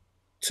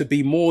to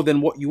be more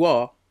than what you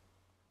are,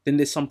 then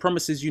there's some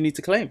promises you need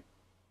to claim.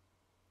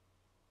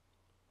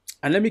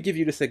 And let me give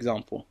you this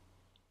example.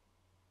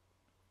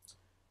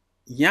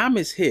 Yam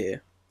is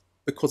here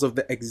because of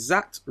the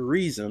exact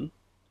reason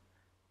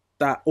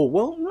that, or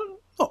well,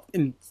 not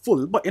in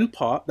full, but in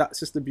part, that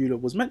Sister Beulah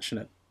was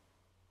mentioning.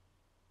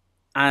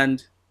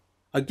 And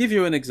I'll give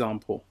you an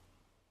example.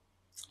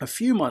 A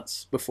few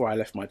months before I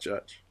left my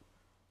church,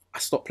 I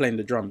stopped playing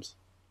the drums.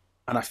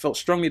 And I felt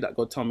strongly that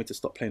God told me to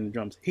stop playing the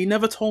drums. He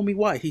never told me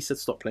why. He said,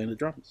 stop playing the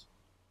drums.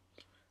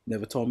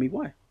 Never told me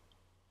why.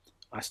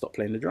 I stopped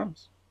playing the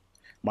drums.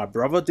 My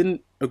brother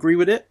didn't agree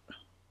with it.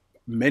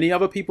 Many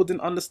other people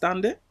didn't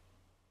understand it.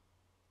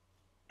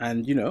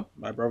 And, you know,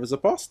 my brother's a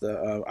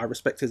pastor. I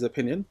respect his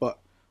opinion, but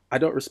I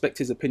don't respect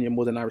his opinion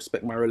more than I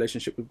respect my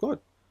relationship with God.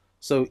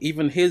 So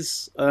even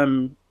his,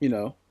 you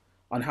know,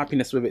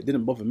 unhappiness with it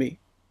didn't bother me.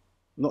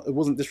 It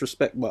wasn't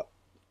disrespect, but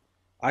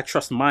I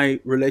trust my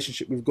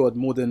relationship with God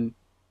more than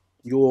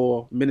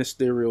your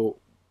ministerial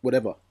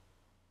whatever.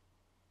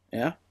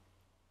 Yeah.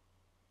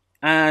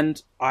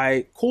 And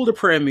I called a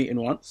prayer meeting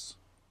once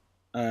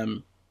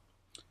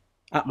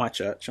at my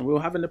church, and we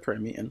were having a prayer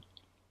meeting,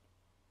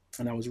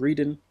 and I was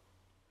reading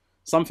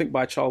something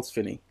by Charles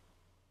Finney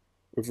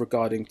with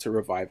regarding to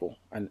revival.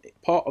 And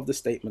part of the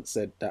statement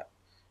said that,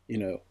 you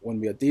know, when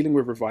we are dealing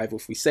with revival,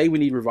 if we say we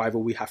need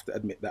revival, we have to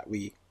admit that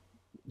the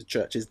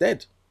church is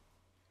dead.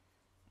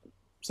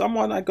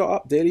 Someone I got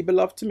up, dearly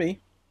beloved to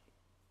me,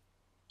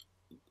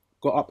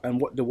 got up and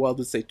what the world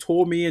would say,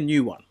 tore me a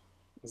new one,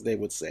 as they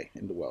would say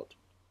in the world.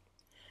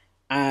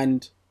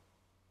 And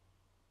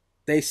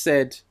they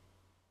said,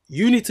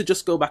 you need to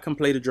just go back and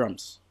play the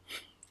drums.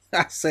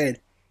 I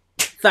said,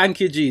 thank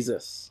you,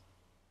 Jesus.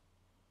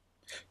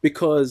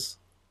 Because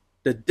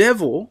the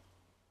devil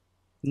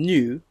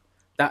knew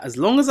that as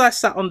long as I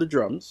sat on the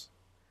drums,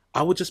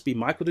 I would just be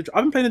Michael the drummer.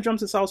 I've been playing the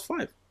drums since I was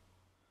 5.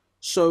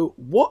 So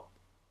what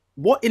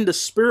in the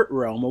spirit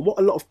realm, and what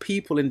a lot of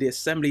people in the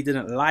assembly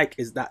didn't like,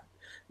 is that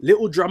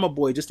little drummer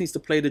boy just needs to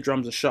play the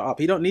drums and shut up.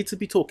 He don't need to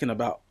be talking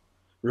about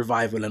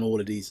revival and all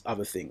of these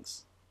other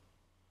things.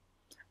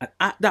 And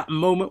at that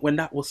moment when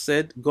that was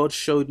said, God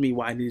showed me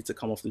why I needed to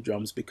come off the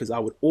drums, because I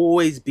would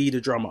always be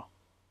the drummer.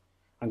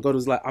 And God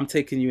was like, I'm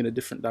taking you in a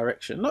different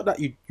direction. Not that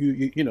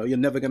you know, you're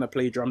never going to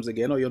play drums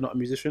again, or you're not a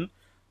musician,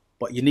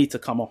 but you need to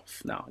come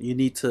off now. You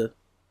need to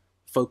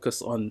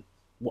focus on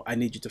what I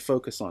need you to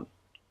focus on.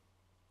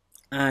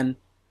 And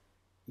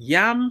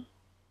Yam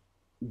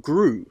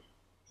grew.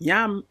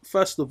 Yam,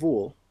 first of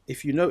all,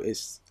 if you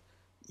notice,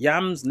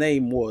 Yam's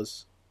name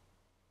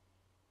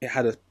it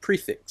had a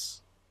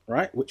prefix,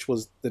 right? Which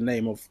was the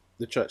name of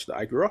the church that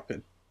I grew up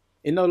in.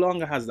 It no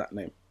longer has that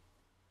name.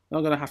 I'm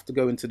not going to have to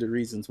go into the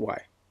reasons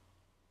why.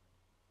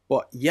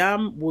 But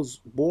Yam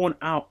was born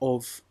out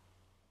of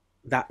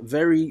that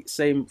very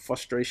same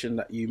frustration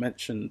that you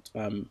mentioned,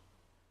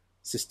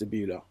 Sister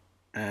Beulah.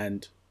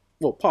 And,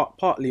 well,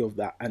 partly of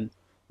that. And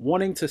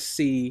wanting to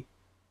see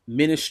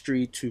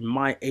ministry to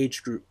my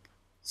age group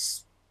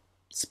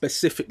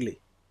specifically.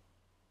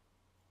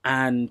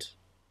 And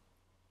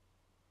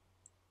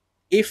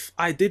if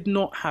I did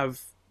not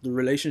have the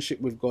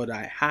relationship with God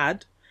I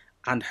had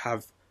and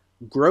have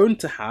grown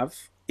to have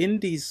in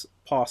these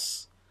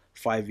past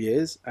 5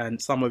 years,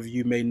 and some of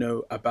you may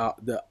know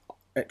about the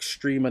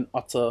extreme and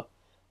utter,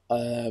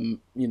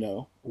 you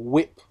know,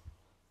 whip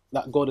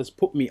that God has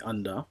put me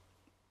under,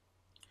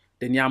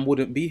 then Yam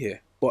wouldn't be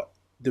here. But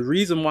the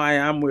reason why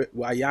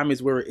Yam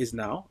is where it is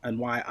now, and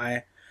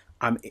why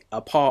I'm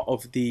a part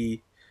of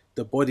the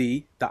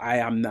body that I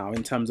am now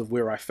in terms of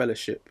where I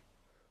fellowship,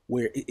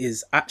 where it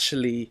is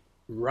actually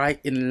right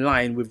in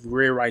line with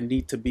where I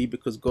need to be,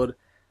 because God,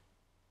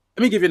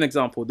 let me give you an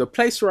example. The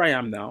place where I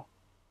am now,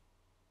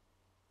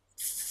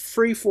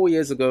 3-4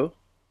 years ago,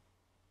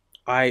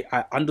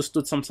 I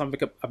understood something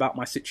about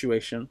my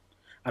situation,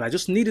 and I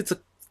just needed to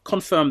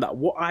confirm that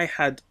what I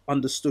had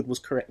understood was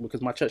correct,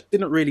 because my church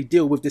didn't really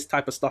deal with this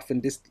type of stuff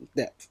in this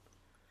depth.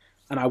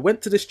 And I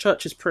went to this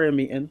church's prayer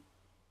meeting,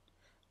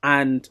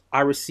 and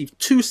I received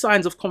 2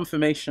 signs of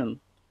confirmation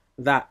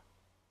that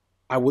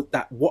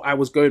what I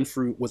was going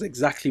through was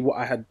exactly what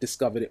I had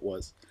discovered it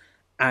was.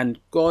 And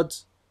God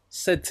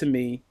said to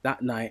me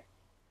that night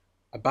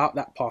about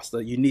that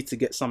pastor, you need to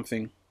get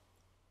something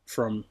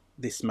from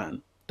this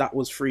man. That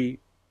was 3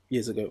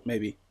 years ago,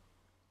 maybe.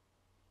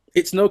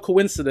 It's no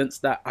coincidence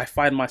that I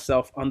find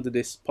myself under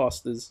this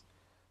pastor's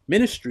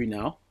ministry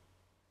now,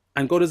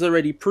 and God has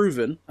already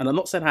proven, and I'm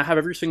not saying I have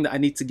everything that I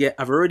need to get.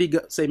 I've already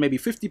got, say, maybe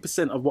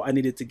 50% of what I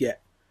needed to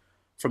get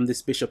from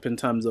this bishop in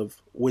terms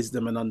of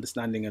wisdom and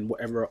understanding and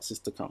whatever else is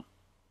to come.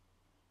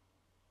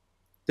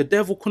 The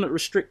devil couldn't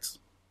restrict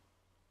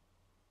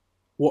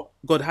what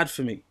God had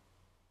for me.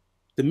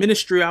 The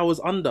ministry I was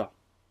under.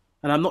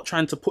 And I'm not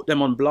trying to put them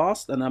on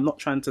blast, and I'm not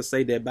trying to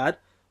say they're bad,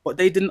 but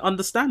they didn't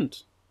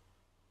understand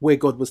where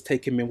God was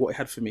taking me and what he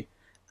had for me.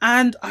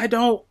 And I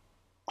don't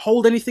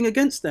hold anything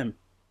against them,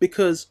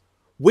 because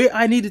where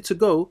I needed to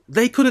go,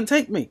 they couldn't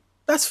take me.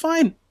 That's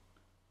fine.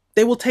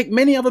 They will take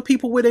many other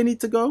people where they need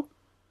to go.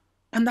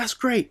 And that's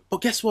great.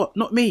 But guess what?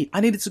 Not me.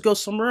 I needed to go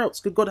somewhere else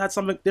because God had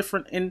something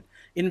different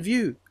in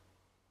view.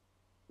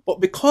 But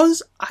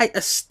because I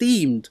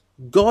esteemed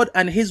God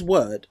and his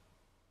word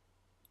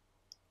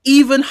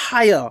even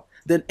higher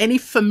than any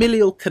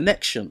familial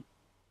connection,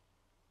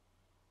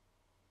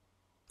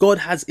 God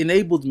has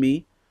enabled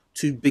me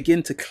to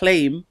begin to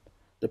claim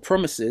the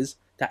promises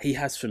that he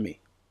has for me.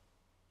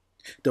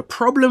 The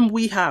problem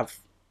we have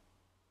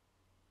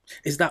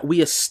is that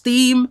we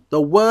esteem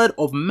the word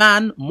of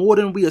man more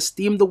than we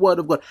esteem the word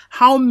of God.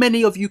 How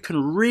many of you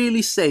can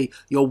really say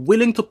you're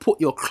willing to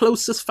put your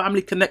closest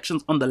family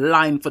connections on the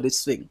line for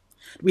this thing?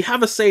 We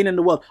have a saying in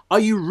the world, are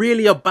you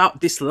really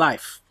about this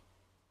life?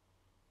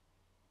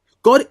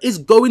 God is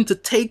going to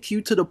take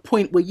you to the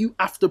point where you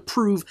have to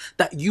prove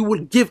that you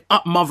will give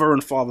up mother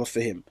and father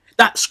for him.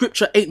 That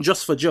scripture ain't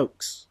just for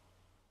jokes.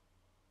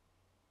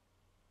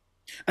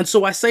 And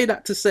so I say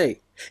that to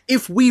say,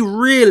 if we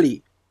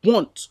really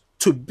want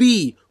to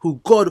be who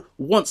God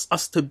wants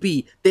us to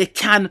be, there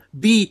can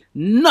be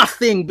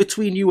nothing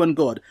between you and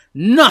God.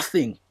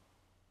 Nothing.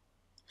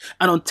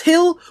 And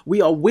until we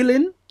are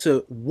willing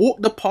to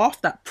walk the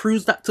path that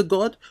proves that to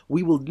God,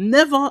 we will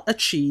never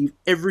achieve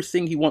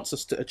everything he wants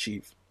us to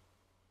achieve.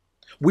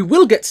 We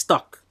will get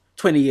stuck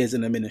 20 years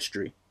in a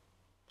ministry.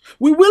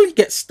 We will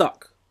get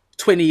stuck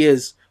 20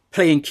 years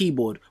playing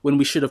keyboard when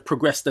we should have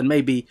progressed and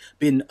maybe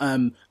been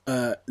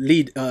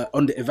lead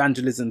on the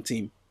evangelism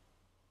team.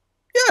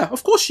 Yeah,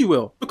 of course you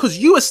will, because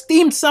you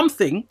esteemed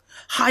something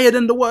higher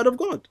than the word of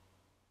God.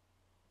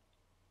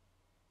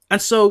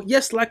 And so,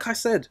 yes, like I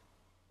said,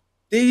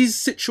 these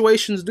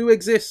situations do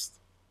exist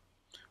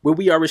where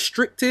we are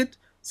restricted.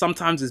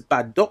 Sometimes it's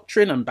bad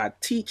doctrine and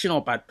bad teaching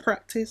or bad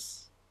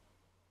practice.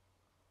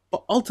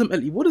 But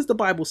ultimately, what does the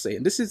Bible say?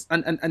 And this is,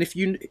 and if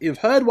you've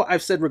heard what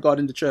I've said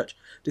regarding the church,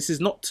 this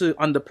is not to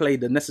underplay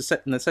the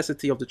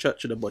necessity of the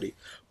church of the body.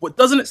 But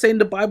doesn't it say in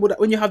the Bible that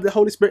when you have the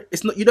Holy Spirit,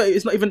 you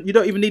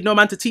don't even need no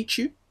man to teach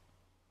you?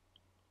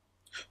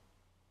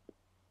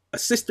 A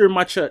sister in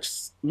my church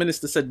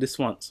minister said this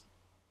once: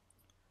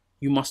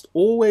 you must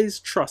always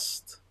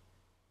trust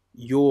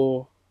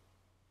the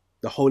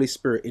Holy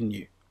Spirit in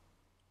you.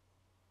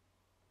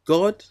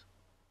 God,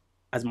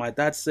 as my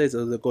dad says,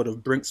 is the God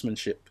of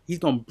brinksmanship. He's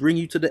going to bring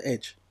you to the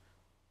edge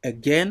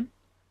again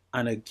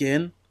and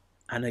again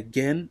and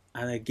again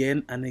and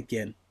again and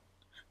again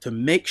to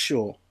make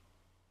sure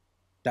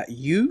that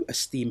you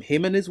esteem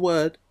him and his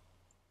word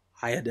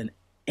higher than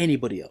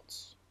anybody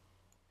else.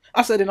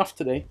 I've said enough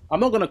today.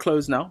 I'm not going to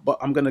close now, but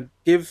I'm going to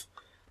give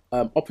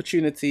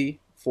opportunity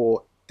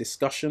for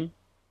discussion.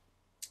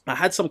 I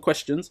had some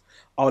questions.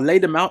 I'll lay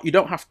them out. You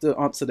don't have to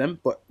answer them,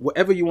 but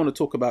whatever you want to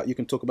talk about, you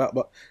can talk about.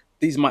 But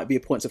these might be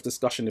points of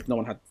discussion if no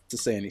one had to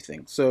say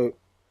anything. So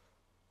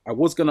I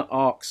was going to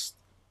ask,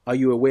 are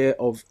you aware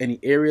of any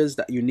areas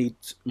that you need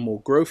more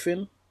growth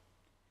in?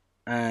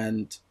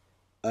 And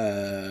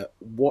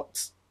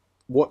what's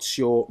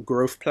your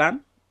growth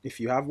plan, if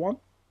you have one?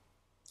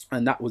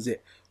 And that was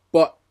it.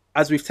 But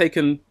as we've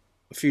taken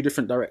a few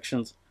different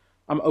directions,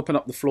 I'm going to open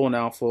up the floor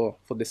now for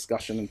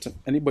discussion. And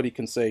anybody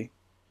can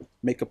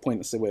make a point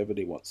and say whatever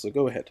they want. So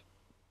go ahead.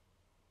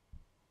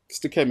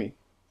 Mr. Kemi.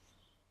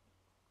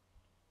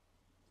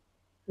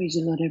 Praise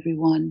the Lord,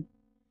 everyone.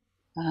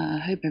 I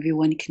hope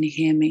everyone can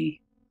hear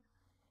me.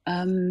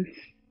 I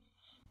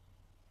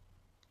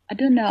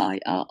don't know.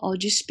 I'll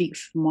just speak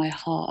from my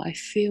heart. I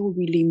feel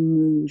really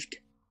moved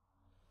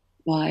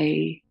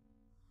by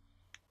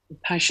the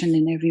passion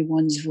in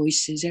everyone's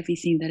voices.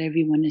 Everything that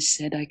everyone has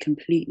said, I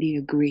completely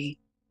agree.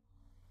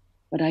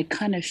 But I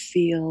kind of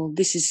feel,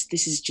 this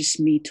is just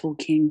me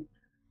talking,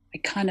 I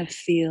kind of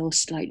feel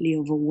slightly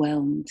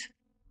overwhelmed.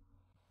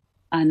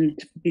 And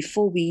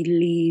before we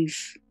leave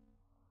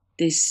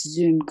this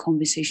Zoom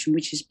conversation,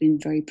 which has been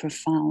very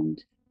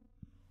profound,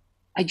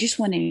 I just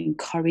want to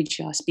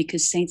encourage us,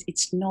 because saints,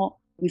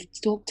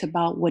 we've talked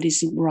about what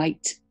isn't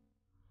right,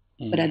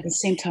 but at the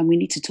same time, we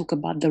need to talk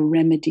about the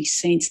remedy.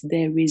 Saints,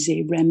 there is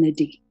a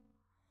remedy.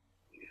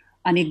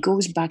 And it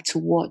goes back to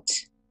what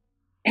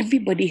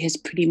everybody has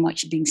pretty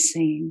much been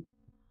saying.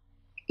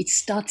 It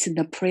starts in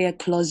the prayer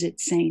closet,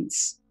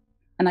 saints.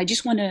 And I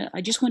just want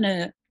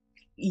to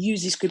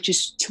use these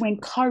scriptures to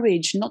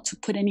encourage, not to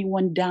put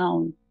anyone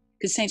down.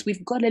 Because saints,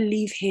 we've got to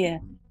leave here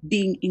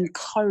being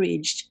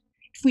encouraged.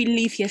 If we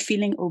leave here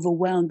feeling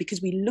overwhelmed,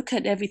 because we look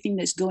at everything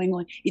that's going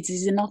on, it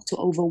is enough to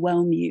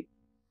overwhelm you.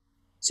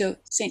 So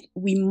saints,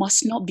 we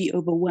must not be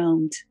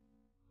overwhelmed.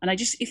 And I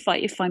just, if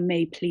I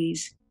may,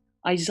 please,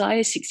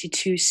 Isaiah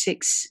 62,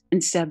 6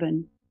 and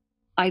 7.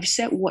 I've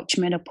set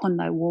watchmen upon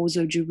thy walls,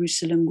 O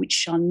Jerusalem, which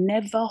shall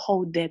never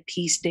hold their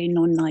peace day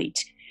nor night.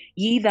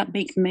 Ye that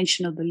make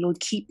mention of the Lord,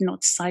 keep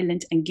not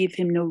silent, and give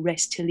him no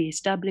rest till he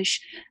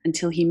establish,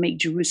 until he make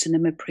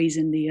Jerusalem a praise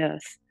in the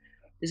earth.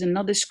 There's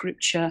another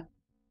scripture.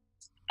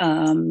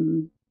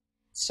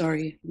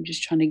 Sorry, I'm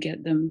just trying to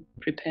get them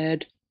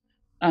prepared.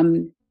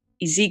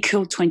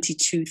 Ezekiel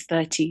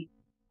 22:30.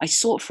 I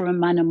sought for a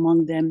man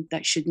among them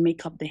that should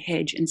make up the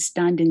hedge and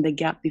stand in the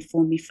gap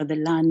before me for the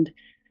land,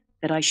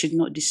 that I should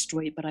not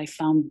destroy it, but I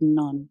found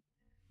none.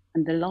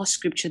 And the last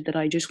scripture that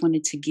I just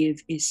wanted to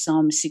give is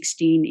Psalm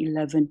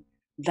 16:11.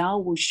 Thou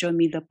wilt show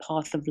me the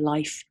path of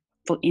life,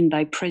 for in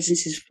thy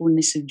presence is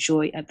fullness of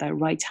joy. At thy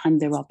right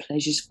hand there are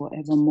pleasures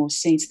forevermore.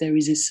 Saints, there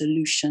is a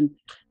solution.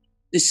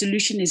 The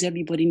solution is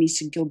everybody needs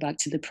to go back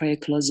to the prayer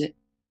closet.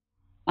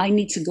 I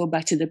need to go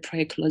back to the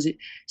prayer closet.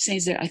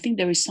 Saints, I think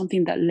there is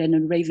something that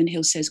Leonard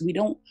Ravenhill says. We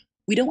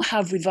don't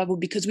have revival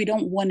because we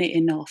don't want it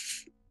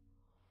enough.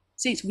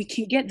 Saints, we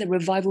can get the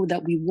revival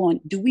that we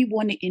want. Do we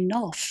want it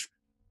enough?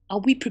 Are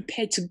we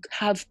prepared to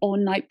have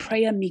all-night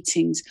prayer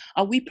meetings?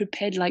 Are we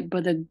prepared, like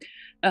Brother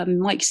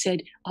Mike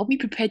said, are we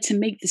prepared to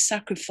make the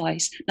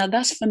sacrifice? Now,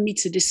 that's for me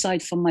to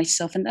decide for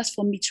myself, and that's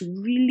for me to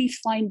really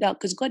find out,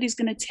 because God is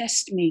going to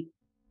test me.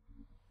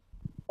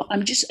 But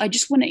I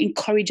just want to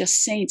encourage us,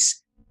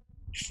 saints,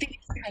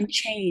 things can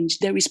change.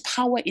 There is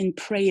power in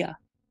prayer,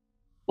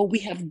 but we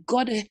have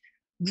got to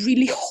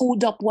really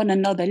hold up one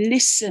another.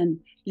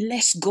 Listen,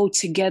 let's go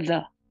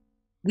together.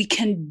 We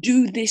can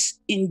do this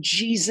in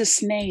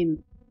Jesus'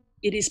 name.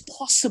 It is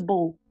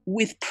possible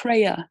with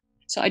prayer.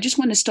 So I just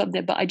want to stop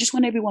there, but I just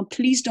want everyone,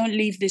 please don't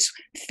leave this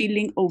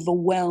feeling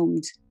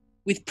overwhelmed.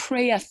 With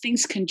prayer,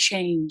 things can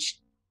change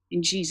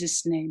in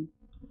Jesus' name.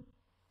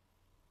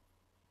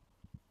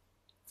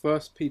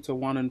 1 Peter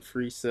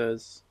 1:3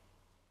 says,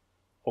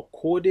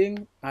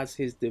 according as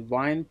his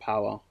divine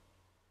power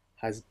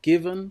has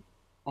given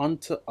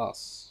unto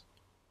us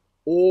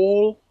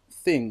all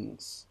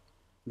things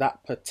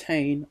that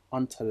pertain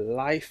unto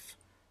life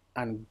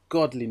and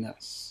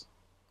godliness,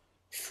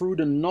 through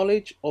the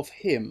knowledge of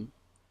him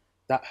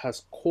that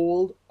has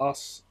called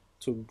us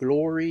to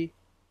glory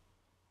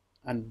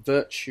and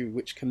virtue,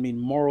 which can mean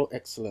moral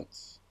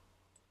excellence,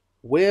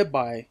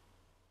 whereby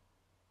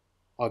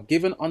are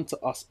given unto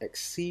us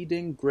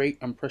exceeding great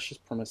and precious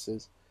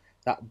promises,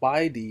 that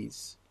by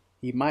these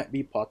ye might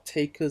be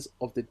partakers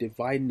of the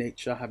divine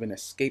nature, having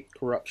escaped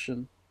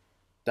corruption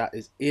that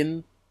is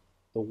in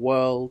the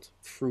world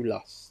through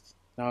lust.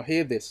 Now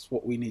hear this,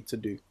 what we need to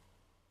do.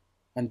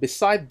 And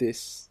beside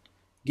this,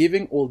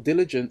 giving all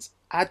diligence,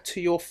 add to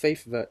your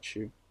faith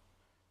virtue,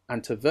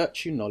 and to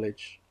virtue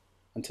knowledge,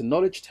 and to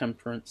knowledge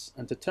temperance,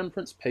 and to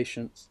temperance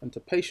patience, and to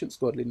patience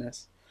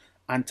godliness,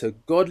 and to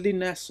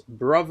godliness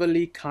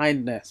brotherly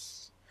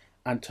kindness,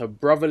 and to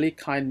brotherly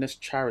kindness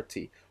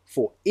charity.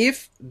 For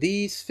if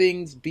these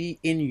things be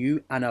in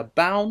you and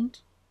abound,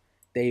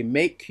 they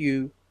make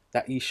you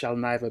that ye shall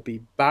neither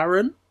be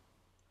barren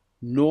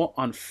nor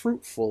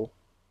unfruitful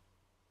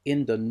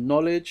in the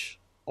knowledge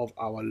of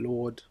our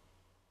Lord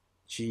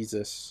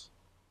Jesus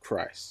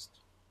Christ.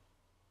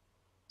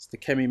 Mr.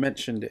 Kemi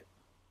mentioned it,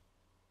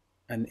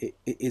 and it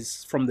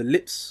is from the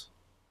lips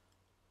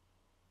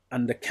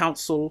and the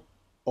counsel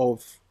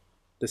of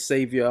the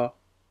Savior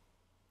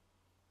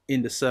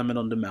in the Sermon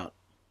on the Mount.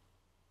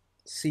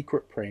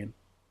 Secret praying,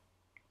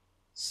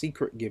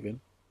 secret giving,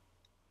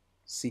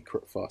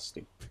 secret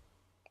fasting.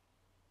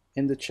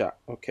 In the chat.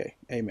 Okay,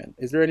 amen.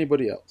 Is there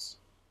anybody else?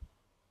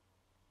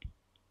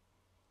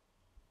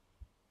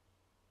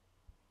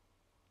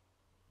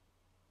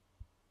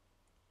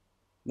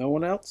 No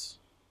one else?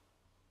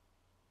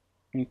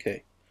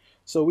 Okay,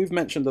 so we've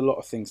mentioned a lot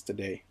of things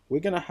today.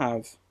 We're going to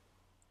have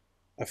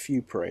a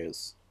few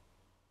prayers.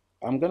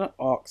 I'm going to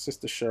ask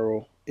Sister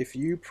Cheryl if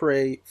you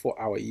pray for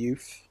our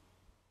youth.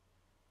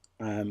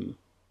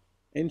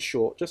 In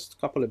short, just a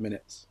couple of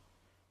minutes,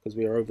 because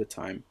we are over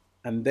time.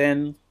 And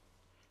then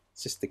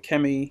Sister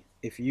Kemi,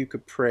 if you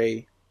could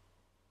pray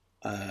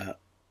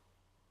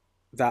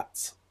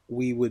that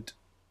we would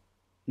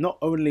not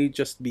only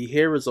just be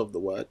hearers of the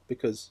word,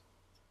 because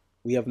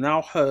we have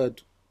now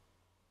heard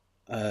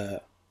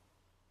the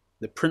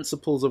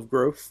principles of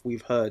growth,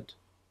 we've heard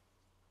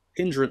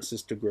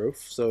hindrances to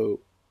growth, so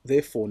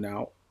therefore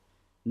now,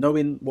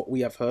 knowing what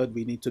we have heard,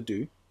 we need to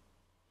do.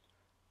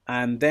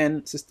 And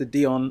then Sister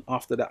Dion,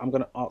 after that, I'm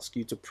going to ask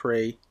you to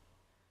pray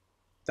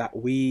that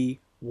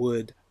we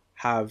would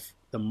have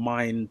the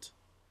mind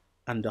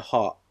and the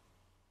heart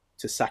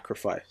to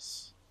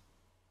sacrifice.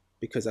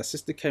 Because as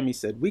Sister Kemi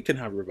said, we can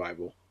have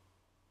revival.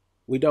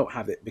 We don't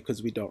have it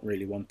because we don't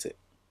really want it.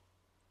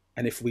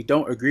 And if we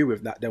don't agree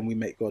with that, then we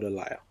make God a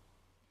liar.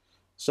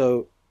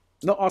 So,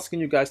 not asking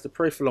you guys to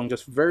pray for long,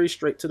 just very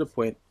straight to the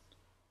point,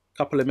 a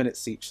couple of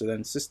minutes each. So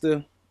then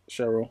Sister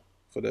Cheryl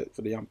for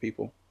the young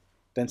people,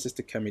 then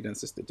Sister Kemi, then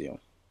Sister Dion.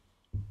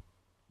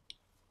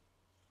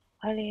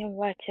 Holy and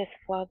righteous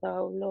Father,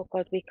 oh Lord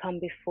God, we come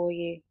before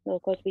you.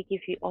 Lord God, we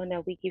give you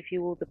honor, we give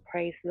you all the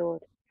praise,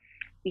 Lord.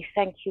 We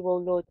thank you, O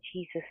Lord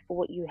Jesus, for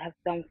what you have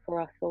done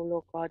for us, O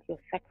Lord God, your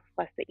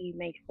sacrifice that you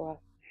made for us.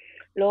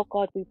 Lord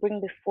God, we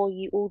bring before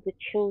you all the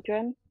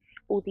children,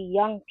 all the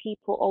young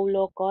people, O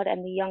Lord God,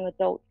 and the young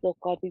adults, Lord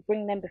God. We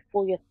bring them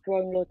before your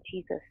throne, Lord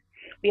Jesus.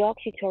 We ask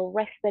you to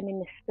arrest them in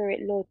the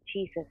spirit, Lord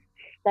Jesus,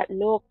 that,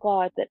 Lord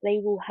God, that they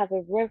will have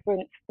a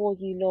reverence for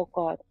you, Lord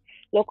God.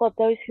 Lord God,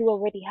 those who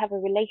already have a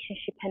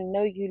relationship and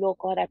know you, Lord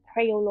God, I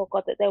pray, oh Lord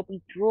God, that they'll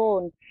be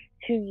drawn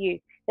to you,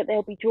 that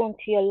they'll be drawn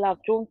to your love,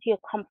 drawn to your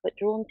comfort,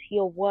 drawn to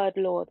your word,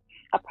 Lord.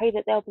 I pray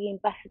that they'll be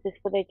ambassadors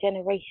for their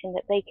generation,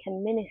 that they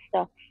can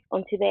minister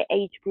onto their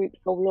age groups,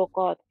 oh Lord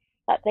God.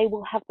 that they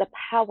will have the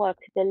power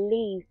to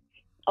believe,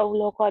 oh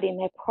Lord God, in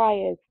their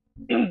prayers,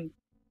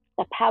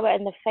 the power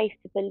and the faith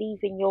to believe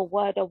in your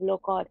word, oh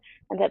Lord God,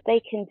 and that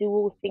they can do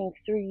all things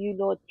through you,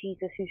 Lord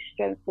Jesus, who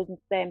strengthens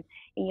them.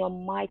 In your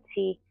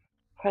mighty,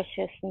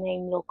 precious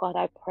name, Lord God,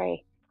 I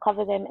pray.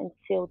 Cover them and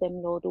seal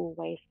them, Lord,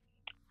 always.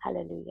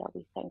 Hallelujah.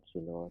 We thank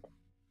you, Lord.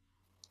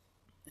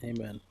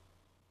 Amen.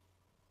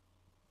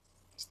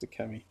 Mr.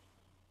 Kemi.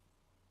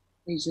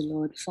 Praise the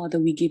Lord. Father,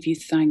 we give you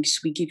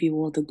thanks. We give you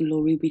all the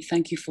glory. We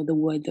thank you for the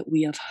word that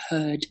we have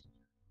heard.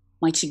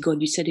 Mighty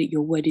God, you said that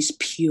your word is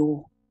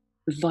pure,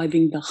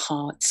 reviving the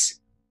hearts,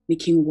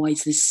 making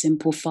wise the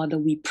simple. Father,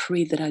 we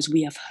pray that as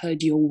we have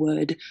heard your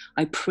word,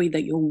 I pray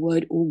that your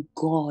word, oh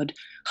God,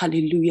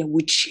 hallelujah,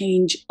 would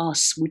change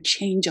us, would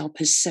change our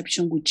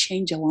perception, would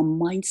change our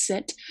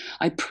mindset.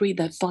 I pray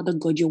that, Father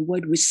God, your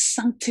word will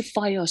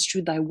sanctify us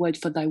through thy word,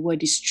 for thy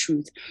word is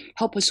truth.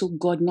 Help us, oh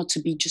God, not to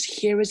be just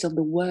hearers of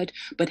the word,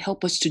 but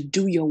help us to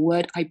do your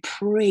word. I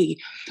pray,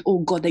 oh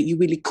God, that you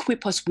will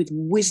equip us with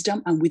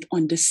wisdom and with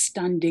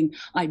understanding.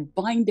 I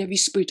bind every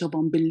spirit of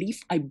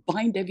unbelief. I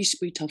bind every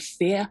spirit of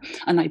fear.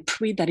 And I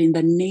pray that in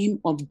the name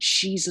of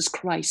Jesus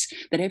Christ,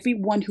 that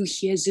everyone who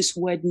hears this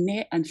word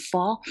near and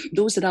far,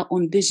 those that are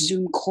on this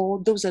Zoom call,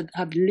 those that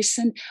have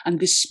listened, and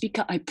this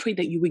speaker, I pray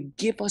that you would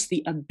give us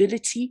the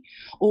ability,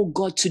 oh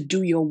God, to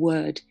do your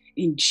word.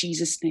 In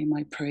Jesus' name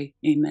I pray.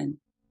 Amen.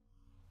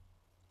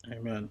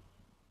 Amen.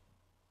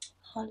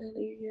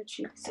 Hallelujah,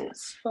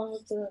 Jesus.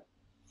 Father,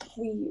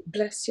 we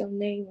bless your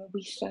name and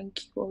we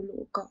thank you, oh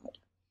Lord God.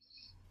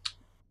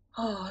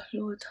 Oh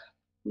Lord,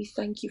 we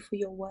thank you for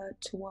your word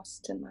to us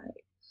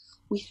tonight.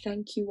 We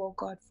thank you, oh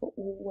God, for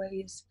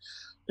always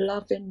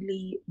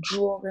lovingly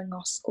drawing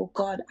us, oh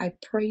God. I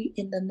pray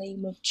in the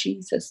name of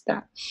Jesus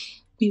that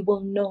we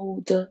will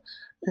know the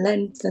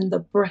length and the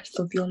breadth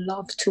of your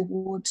love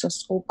towards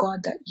us, oh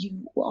God, that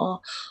you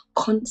are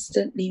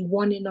constantly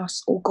wanting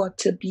us, oh God,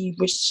 to be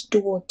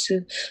restored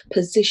to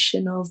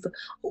position of,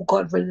 oh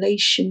God,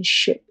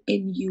 relationship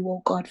in you,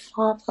 oh God.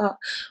 Father,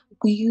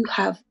 you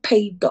have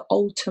paid the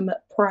ultimate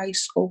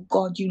price, oh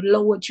God. You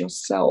lowered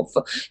yourself.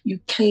 You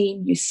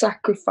came, you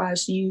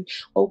sacrificed, you,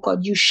 oh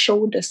God, you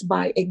showed us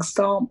by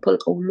example,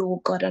 oh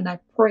Lord God. And I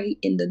pray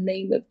in the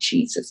name of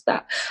Jesus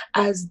that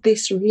as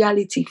this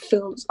reality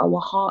fills our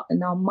heart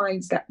and our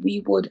minds, that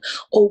we would,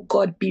 oh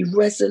God, be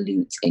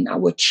resolute in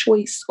our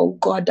choice, oh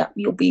God, that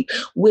we'll be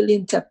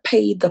willing to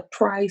pay the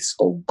price,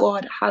 oh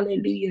God,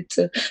 hallelujah,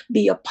 to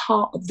be a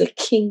part of the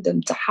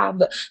kingdom, to have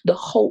the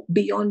hope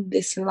beyond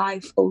this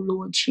life, oh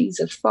Lord Jesus.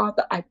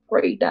 Father, I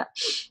pray that,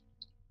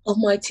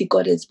 Almighty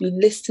God, as we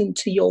listen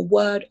to your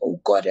word,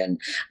 oh God,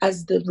 and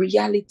as the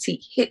reality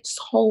hits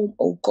home,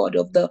 oh God,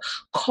 of the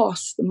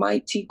cost,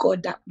 mighty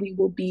God, that we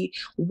will be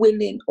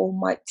willing,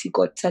 Almighty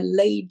God, to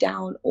lay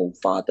down, oh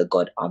Father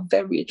God, our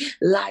very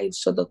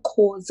lives for the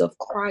cause of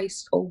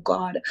Christ, oh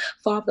God.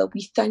 Father,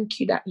 we thank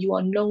you that you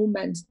are no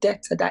man's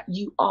debtor, that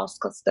you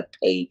ask us to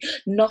pay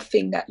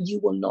nothing, that you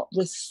will not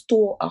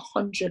restore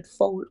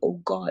 100-fold,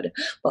 oh God.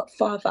 But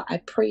Father, I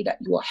pray that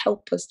you will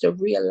help us to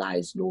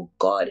realize, Lord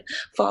God,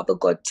 Father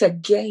God, to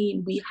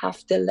gain, we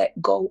have to let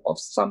go of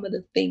some of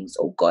the things,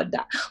 oh God,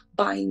 that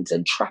binds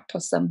and trap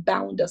us and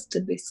bound us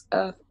to this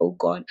earth, oh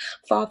God.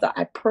 Father,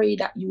 I pray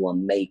that you will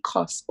make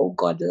us, oh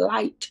God,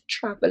 light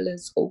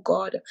travelers, oh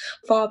God.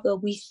 Father,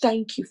 we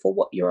thank you for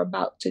what you're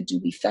about to do.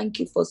 We thank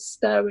you for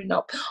stirring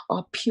up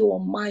our pure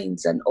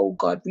minds and, oh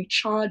God,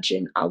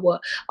 recharging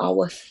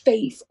our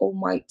faith,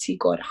 Almighty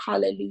God.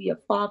 Hallelujah.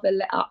 Father,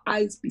 let our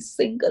eyes be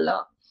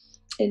singular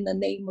in the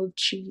name of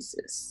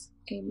Jesus.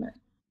 Amen.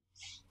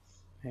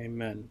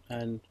 Amen.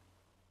 And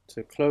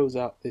to close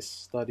out this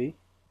study,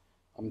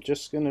 I'm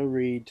just going to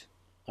read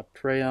a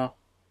prayer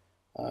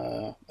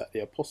that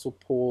the Apostle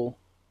Paul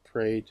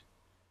prayed,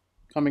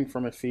 coming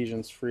from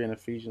Ephesians 3 and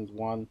Ephesians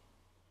 1,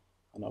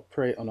 and I'll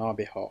pray on our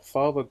behalf.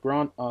 Father,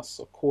 grant us,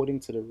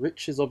 according to the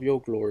riches of your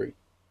glory,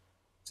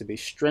 to be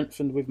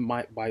strengthened with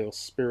might by your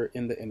Spirit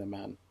in the inner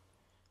man,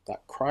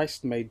 that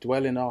Christ may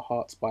dwell in our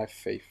hearts by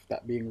faith,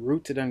 that being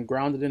rooted and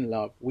grounded in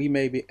love, we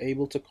may be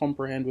able to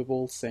comprehend with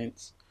all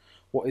saints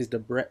what is the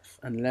breadth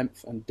and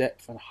length and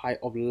depth and height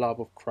of love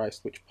of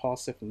Christ, which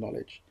passeth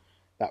knowledge,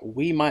 that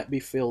we might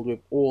be filled with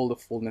all the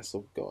fullness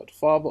of God.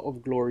 Father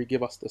of glory,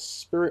 give us the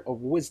spirit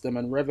of wisdom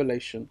and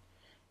revelation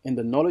in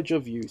the knowledge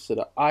of you, so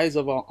that eyes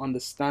of our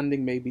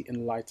understanding may be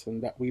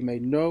enlightened, that we may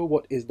know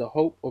what is the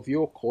hope of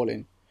your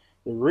calling,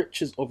 the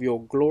riches of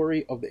your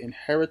glory, of the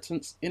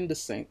inheritance in the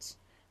saints,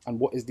 and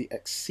what is the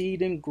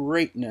exceeding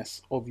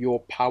greatness of your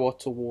power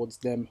towards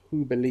them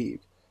who believe,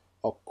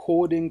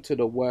 according to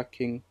the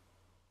working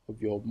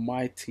of your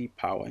mighty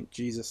power. In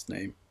Jesus'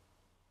 name,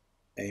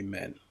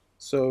 amen.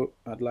 So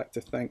I'd like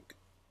to thank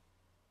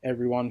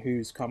everyone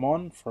who's come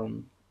on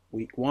from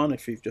week one,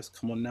 if you've just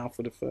come on now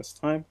for the first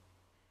time.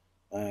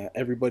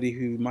 Everybody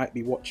who might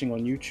be watching on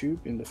YouTube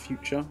in the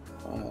future,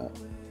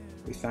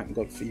 we thank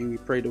God for you. We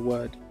pray the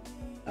word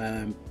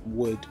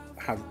would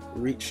have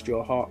reached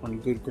your heart on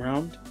good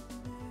ground,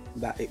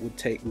 that it would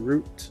take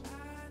root,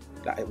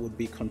 that it would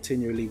be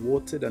continually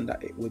watered, and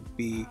that it would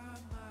be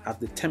at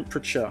the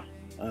temperature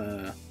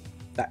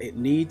that it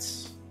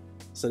needs,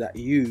 so that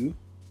you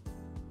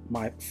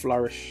might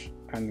flourish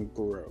and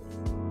grow.